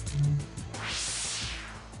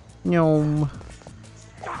 Gnome.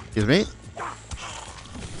 Excuse me.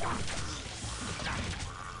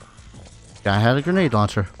 Guy had a grenade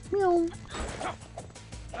launcher. Meow.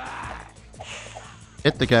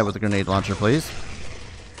 Hit the guy with the grenade launcher, please.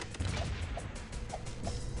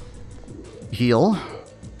 Heal.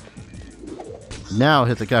 Now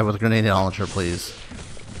hit the guy with the grenade launcher, please.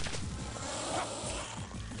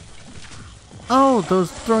 Oh,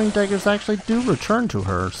 those throwing daggers actually do return to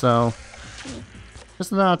her, so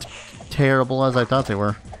it's not terrible as I thought they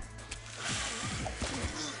were.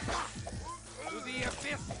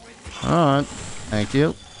 Alright, thank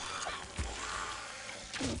you.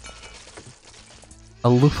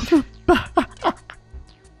 Aluminum.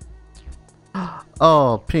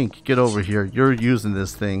 Oh, Pink, get over here. You're using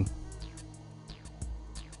this thing.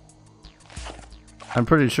 I'm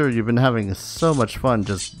pretty sure you've been having so much fun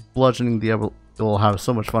just bludgeoning the ever... You'll have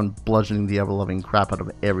so much fun bludgeoning the ever-loving crap out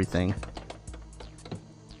of everything.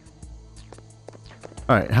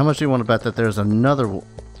 Alright, how much do you want to bet that there's another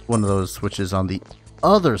one of those switches on the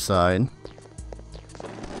other side?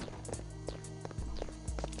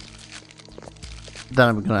 That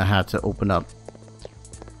I'm gonna have to open up.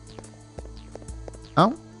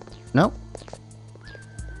 Oh? No?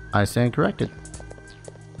 I stand corrected.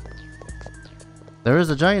 There is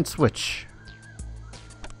a giant switch.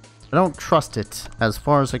 I don't trust it as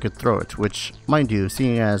far as I could throw it, which, mind you,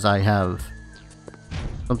 seeing as I have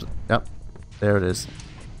something. Yep, there it is.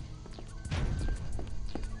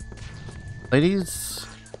 Ladies,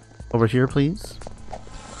 over here, please.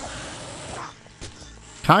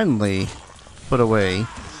 Kindly put away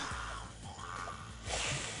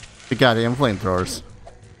the goddamn flamethrowers.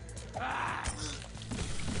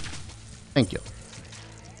 Thank you.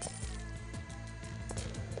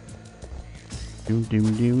 Doom,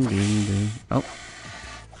 doom, doom, doom, doom. Oh.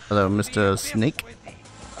 Hello, Mr. Snake.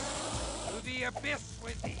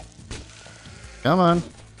 Come on.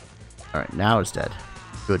 Alright, now it's dead.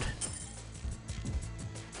 Good.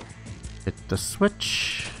 Hit the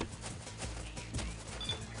switch.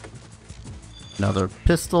 Another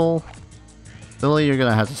pistol. Billy, you're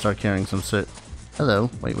gonna have to start carrying some shit. Hello.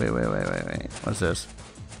 Wait. What's this?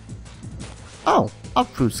 Oh,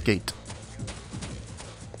 obfuscate.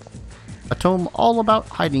 A tome all about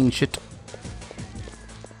hiding shit.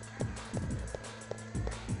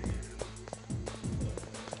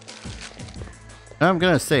 I'm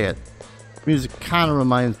gonna say it. Music kind of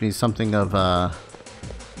reminds me something of,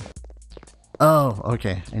 Oh,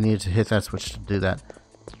 okay. I needed to hit that switch to do that.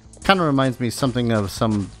 Kind of reminds me something of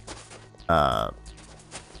some, what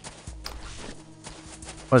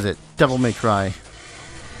is it? Devil May Cry.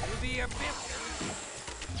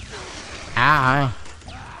 Ah!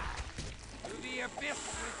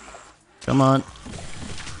 Come on.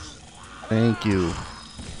 Thank you.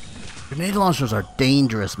 Grenade launchers are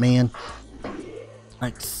dangerous, man.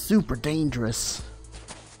 Like, super dangerous.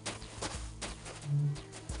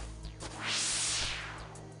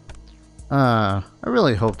 I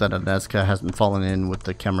really hope that Anezka hasn't fallen in with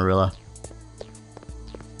the Camarilla.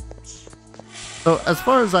 So, as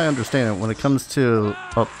far as I understand it, when it comes to...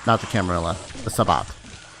 Oh, not the Camarilla. The Sabbat.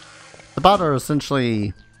 Sabbat are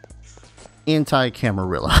essentially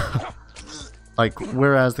anti-Camarilla. Like,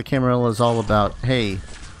 whereas the Camarilla is all about, hey,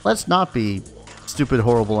 let's not be stupid,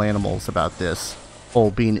 horrible animals about this whole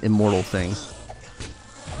being immortal thing.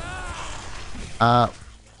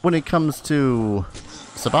 When it comes to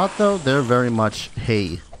Sabbat, though, they're very much,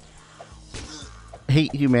 hey,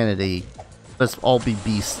 hate humanity. Let's all be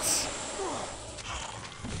beasts.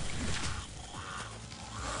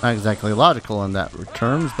 Not exactly logical in that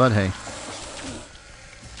terms, but hey.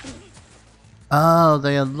 Oh,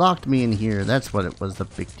 they unlocked me in here. That's what it was the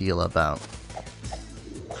big deal about.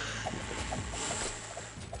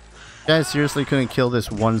 You guys seriously couldn't kill this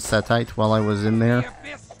one Setite while I was in there?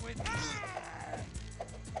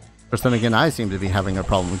 But then again, I seem to be having a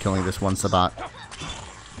problem killing this one Sabbat.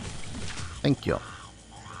 Thank you.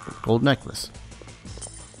 Gold necklace.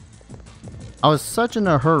 I was such in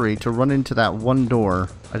a hurry to run into that one door,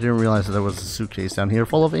 I didn't realize that there was a suitcase down here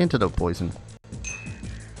full of antidote poison.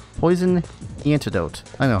 Poison antidote.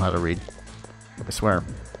 I know how to read. I swear.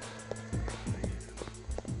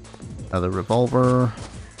 Another revolver.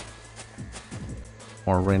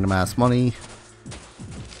 More random ass money. Is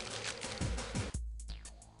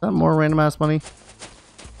that more random ass money?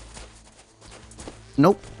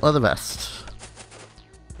 Nope. Leather vest.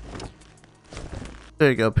 There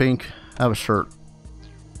you go, Pink. Have a shirt.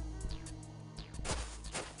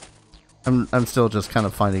 I'm still just kind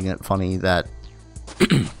of finding it funny that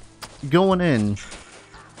going in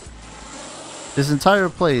this entire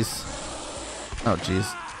place. Oh jeez.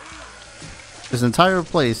 This entire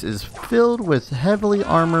place is filled with heavily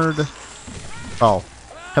armed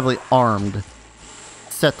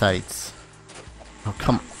Setites. Oh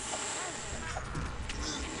come.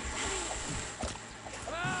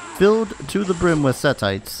 Filled to the brim with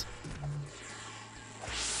Setites.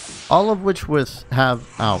 All of which have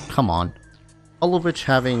all of which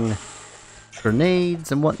having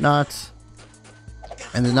grenades and whatnot.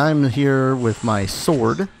 And then I'm here with my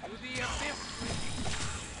sword.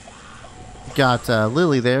 Got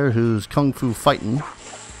Lily there who's kung fu fighting.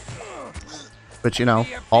 But you know,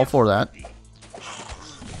 all for that.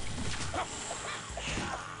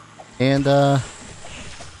 And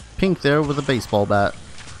Pink there with a baseball bat.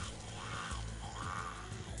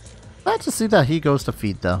 Glad to see that he goes to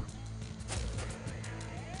feed though.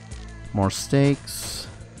 More stakes.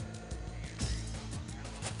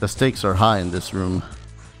 The stakes are high in this room.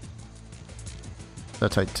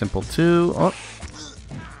 Setite Temple 2. Oh.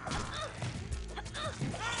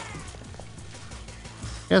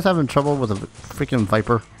 You guys having trouble with a freaking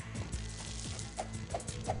viper?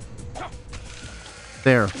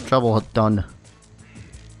 There. Trouble done.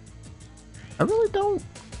 I really don't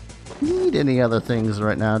need any other things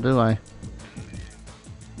right now, do I?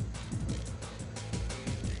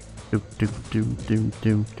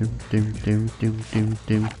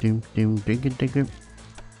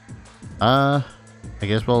 I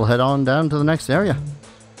guess we'll head on down to the next area.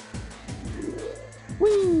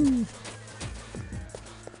 Whee!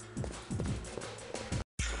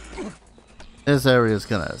 This area is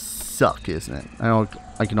gonna suck, isn't it?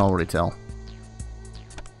 I can already tell.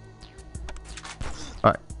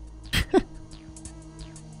 Alright.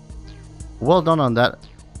 Well done on that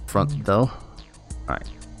front, though. Alright.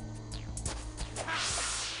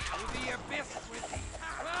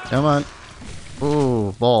 Come on.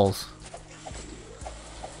 Ooh, balls.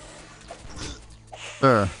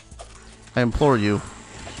 Sir, I implore you,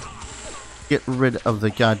 get rid of the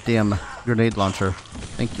goddamn grenade launcher.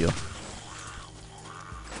 Thank you.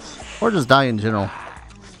 Or just die in general.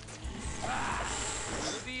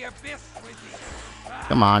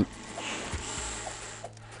 Come on.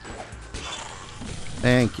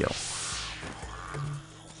 Thank you.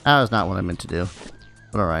 That was not what I meant to do.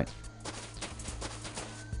 But alright.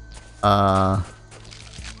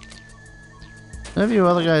 Any of you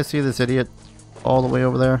other guys see this idiot all the way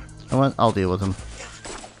over there? You know what? I'll deal with him.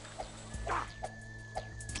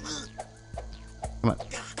 Come on.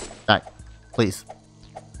 Die. Please.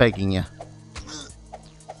 Begging you.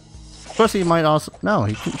 Of course he might also... No,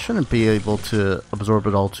 shouldn't be able to absorb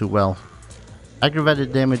it all too well.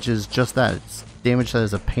 Aggravated damage is just that. It's damage that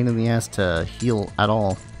is a pain in the ass to heal at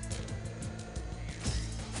all.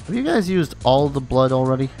 Have you guys used all the blood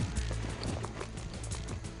already?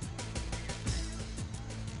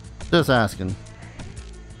 Just asking.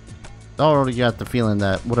 I already got the feeling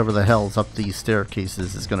that whatever the hell's up these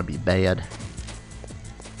staircases is gonna be bad.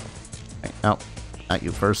 Okay, no, not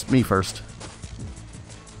you first. Me first.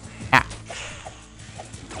 Ah.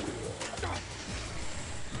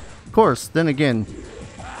 Of course, then again,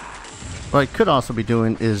 what I could also be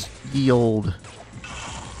doing is ye old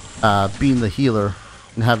being the healer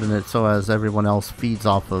and having it so as everyone else feeds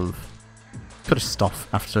off of good stuff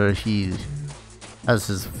after he has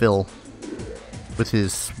his fill with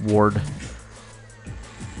his sword.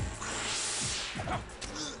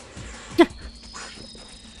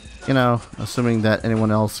 You know, assuming that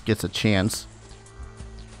anyone else gets a chance.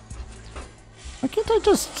 Why can't I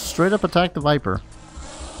just straight up attack the Viper?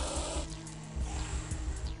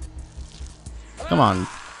 Come on.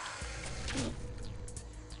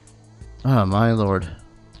 Oh my lord.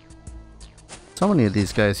 So many of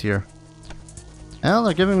these guys here. Well,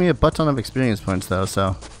 they're giving me a butt ton of experience points though,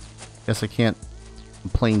 so guess I can't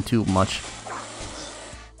complain too much.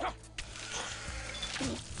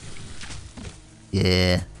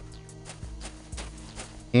 Yeah.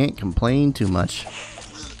 Can't complain too much.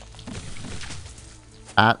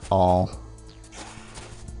 At all.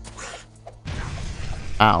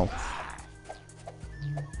 Ow.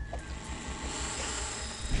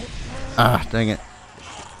 Ah, dang it.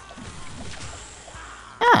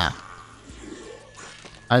 Ah.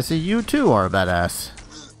 I see you too are a badass.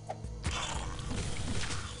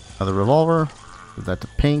 Another revolver. Give that to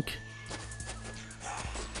Pink.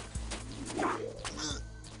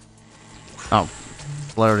 Oh.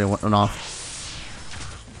 Polarity went off.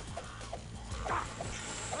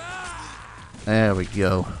 There we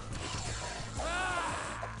go.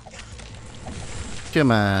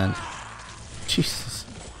 Come on. Jesus.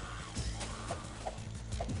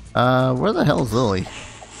 Where the hell is Lily? You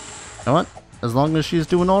know what? As long as she's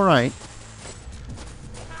doing alright.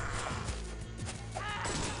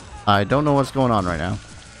 I don't know what's going on right now.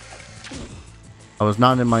 I was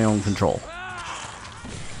not in my own control.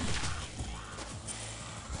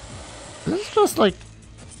 This is just like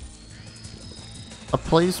a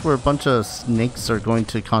place where a bunch of snakes are going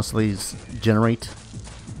to constantly generate.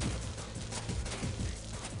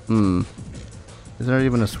 Is there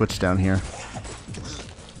even a switch down here?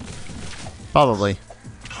 Probably.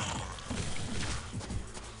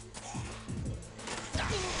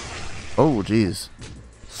 Oh, jeez.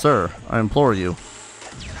 Sir, I implore you.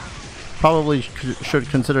 Probably should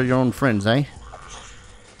consider your own friends, eh?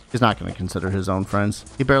 He's not going to consider his own friends.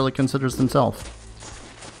 He barely considers himself.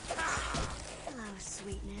 Hello,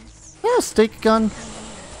 sweetness. Yeah, steak gun.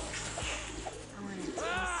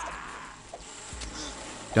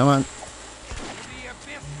 Come on.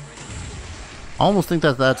 I almost think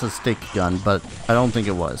that that's a steak gun, but I don't think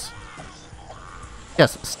it was.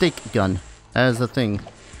 Yes, steak gun. That is a thing.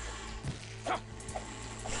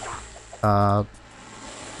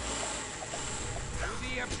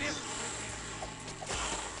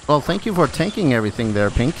 Well, thank you for tanking everything there,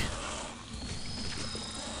 Pink.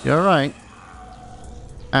 You're right.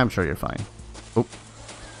 I'm sure you're fine. Oh.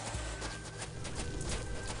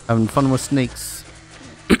 Having fun with snakes.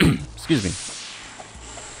 Excuse me.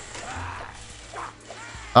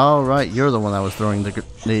 Oh, right, you're the one that was throwing the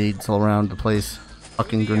grenades all around the place.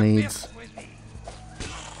 Fucking grenades.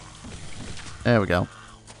 There we go.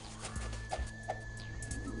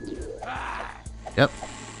 Yep.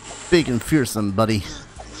 Big and fearsome, buddy.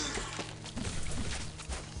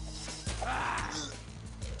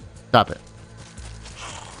 Stop it.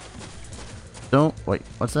 Don't. Wait,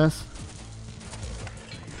 what's this?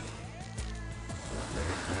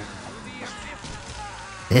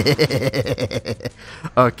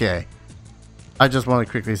 Okay. I just want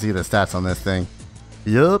to quickly see the stats on this thing.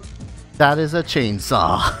 Yup. That is a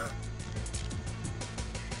chainsaw.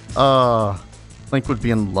 Link would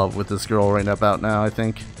be in love with this girl right about now, I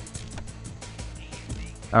think.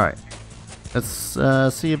 Alright. Let's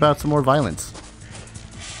see about some more violence.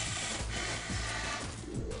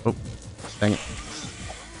 Oh, dang it.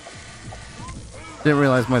 Didn't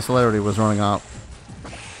realize my celerity was running out.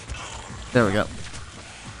 There we go.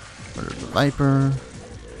 Murder the Viper.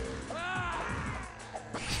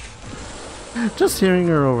 Just hearing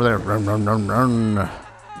her over there. Run, run, run, run.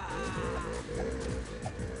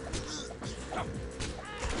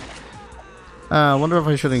 I wonder if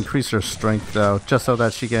I should increase her strength, though, just so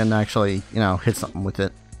that she can actually, you know, hit something with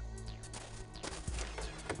it.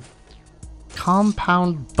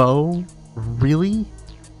 Compound bow? Really?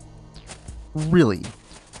 Really?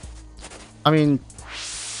 I mean,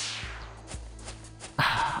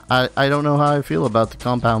 I don't know how I feel about the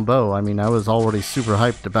compound bow. I mean, I was already super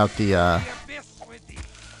hyped about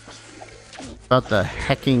the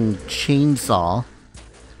hecking chainsaw.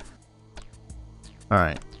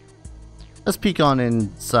 Alright. Let's peek on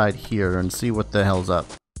inside here and see what the hell's up.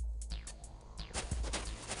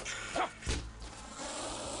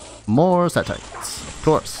 More Setites, of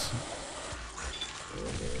course.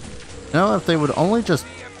 You know, if they would only just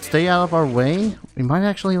stay out of our way, we might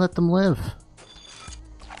actually let them live.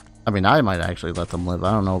 I mean, I might actually let them live.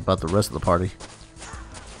 I don't know about the rest of the party.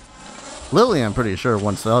 Lily, I'm pretty sure,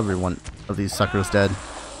 wants every one of these suckers dead.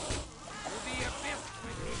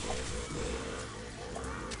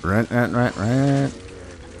 Rent.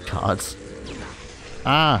 Gods.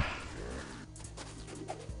 Ah.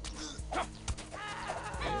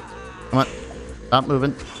 Come on. Stop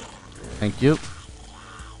moving. Thank you.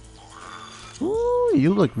 Ooh,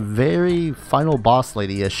 you look very final boss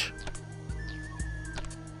lady-ish.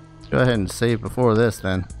 Go ahead and save before this,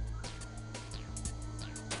 then.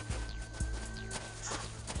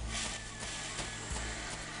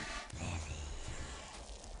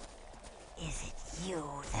 Is it you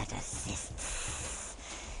that assists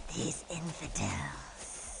these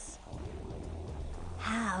infidels?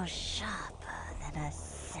 How sharper than a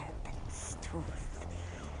serpent's tooth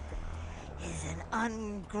is an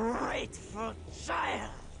ungrateful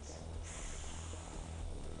child.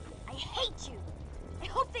 I hate you. I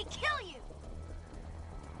hope they kill you.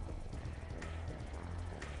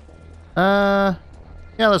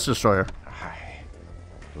 Yeah, let's destroy her. Aye.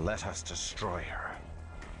 Let us destroy her.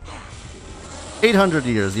 800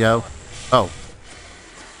 years, yo. Oh.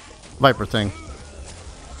 Viper thing.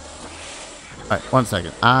 Alright, 1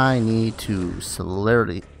 second. I need to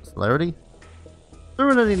celerity. Celerity?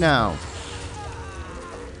 Serenity now.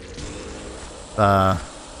 Alright,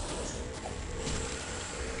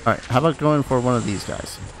 how about going for one of these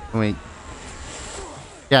guys? Wait.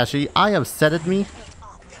 Yeah, she Eye of Setted me.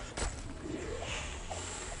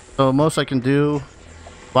 So most I can do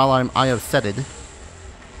while I'm Eye of Setted.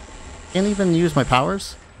 Can't even use my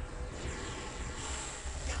powers.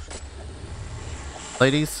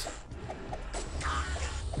 Ladies.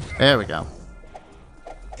 There we go.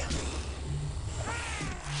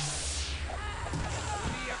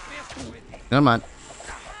 Come on.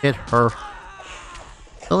 Hit her.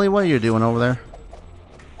 Lily, what are you doing over there?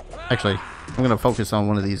 Actually, I'm going to focus on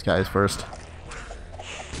one of these guys first.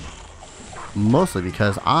 Mostly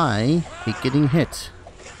because I hate getting hit.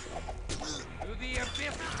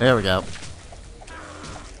 There we go.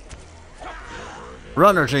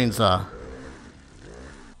 Runner chainsaw.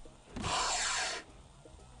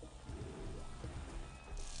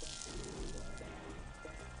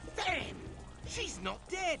 Damn! She's not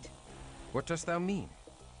dead! What dost thou mean?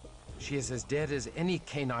 She is as dead as any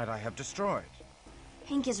canine I have destroyed.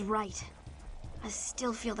 Hank is right. I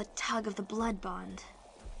still feel the tug of the blood bond.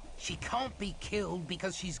 She can't be killed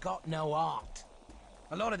because she's got no heart.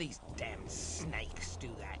 A lot of these damn snakes do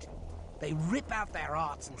that. They rip out their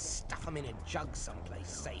hearts and stuff them in a jug someplace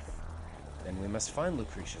safe. Then we must find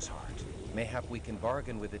Lucretia's heart. Mayhap we can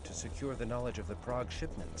bargain with it to secure the knowledge of the Prague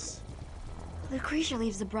shipments. Lucretia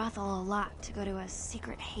leaves the brothel a lot to go to a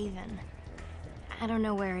secret haven. I don't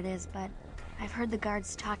know where it is, but I've heard the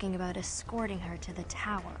guards talking about escorting her to the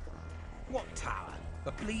tower. What tower?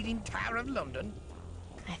 The Bleeding Tower of London?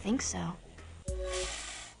 I think so.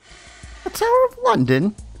 The Tower of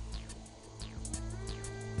London?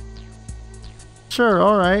 Sure,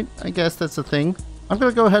 alright. I guess that's a thing. I'm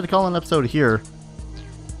gonna go ahead and call an episode here.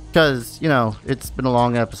 Because, you know, it's been a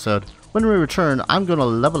long episode. When we return, I'm gonna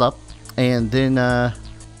level up. And then,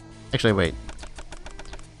 actually, wait.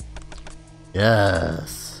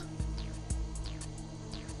 Yes.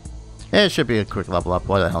 Yeah, it should be a quick level up.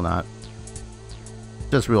 Why the hell not?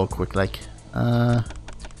 Just real quick, like, that.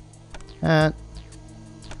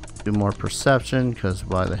 Do more perception, because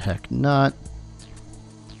why the heck not?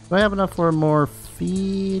 Do I have enough for more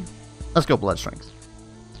feed? Let's go blood strength.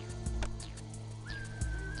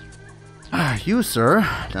 You, sir.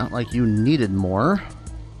 Not like you needed more.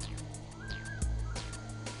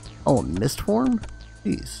 Oh, mist form?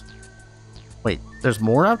 Jeez. Wait, there's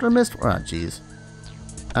more after mist? Oh, jeez.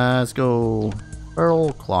 Let's go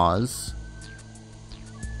feral claws.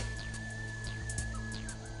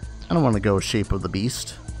 I don't want to go shape of the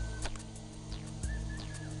beast.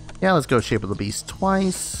 Yeah, let's go shape of the beast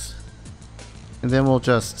twice. And then we'll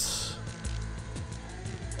just...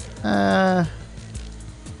 let's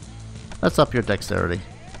up your dexterity.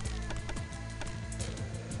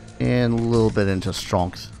 And a little bit into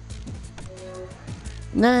strength.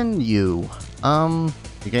 And then you. You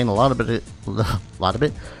gain a lot of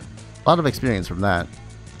experience from that.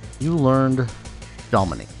 You learned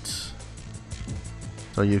dominate.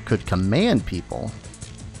 So you could command people.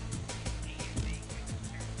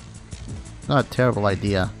 Not a terrible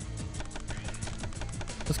idea.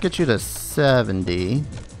 Let's get you to 70.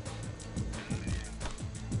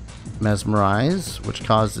 Mesmerize, which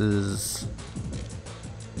causes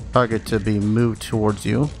target to be moved towards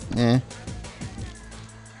you.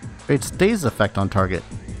 Creates stays effect on target.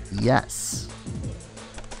 Yes.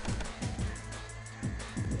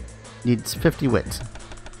 Needs 50 wit.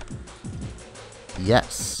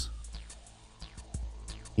 Yes.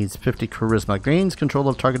 Needs 50 charisma. Gains control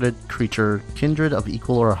of targeted creature. Kindred of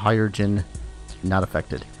equal or higher gin. Not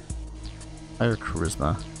affected. Higher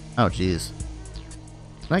charisma. Oh, jeez.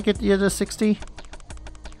 Can I get you to 60?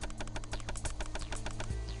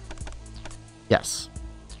 Yes.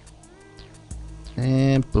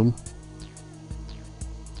 And boom.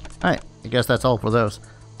 Alright, I guess that's all for those.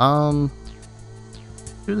 Do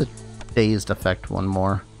the dazed effect one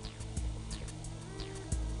more.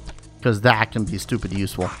 Because that can be stupid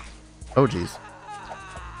useful. Oh, jeez.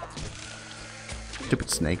 Stupid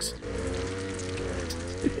snakes.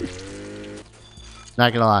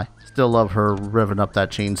 Not gonna lie. Still love her revving up that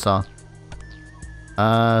chainsaw.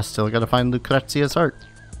 Still gotta find Lucrezia's heart.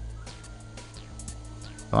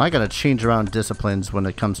 Well, I gotta change around disciplines when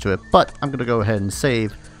it comes to it, but I'm gonna go ahead and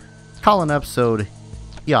save. Call an episode,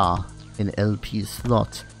 yeah, in LP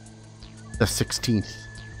slot, the 16th.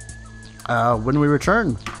 When we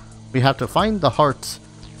return, we have to find the heart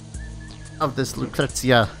of this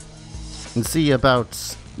Lucrezia and see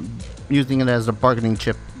about using it as a bargaining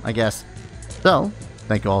chip, I guess. So,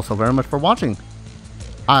 thank you all so very much for watching.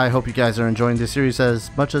 I hope you guys are enjoying this series as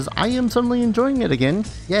much as I am suddenly enjoying it again.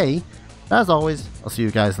 Yay. As always, I'll see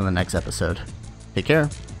you guys in the next episode. Take care.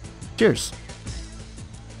 Cheers.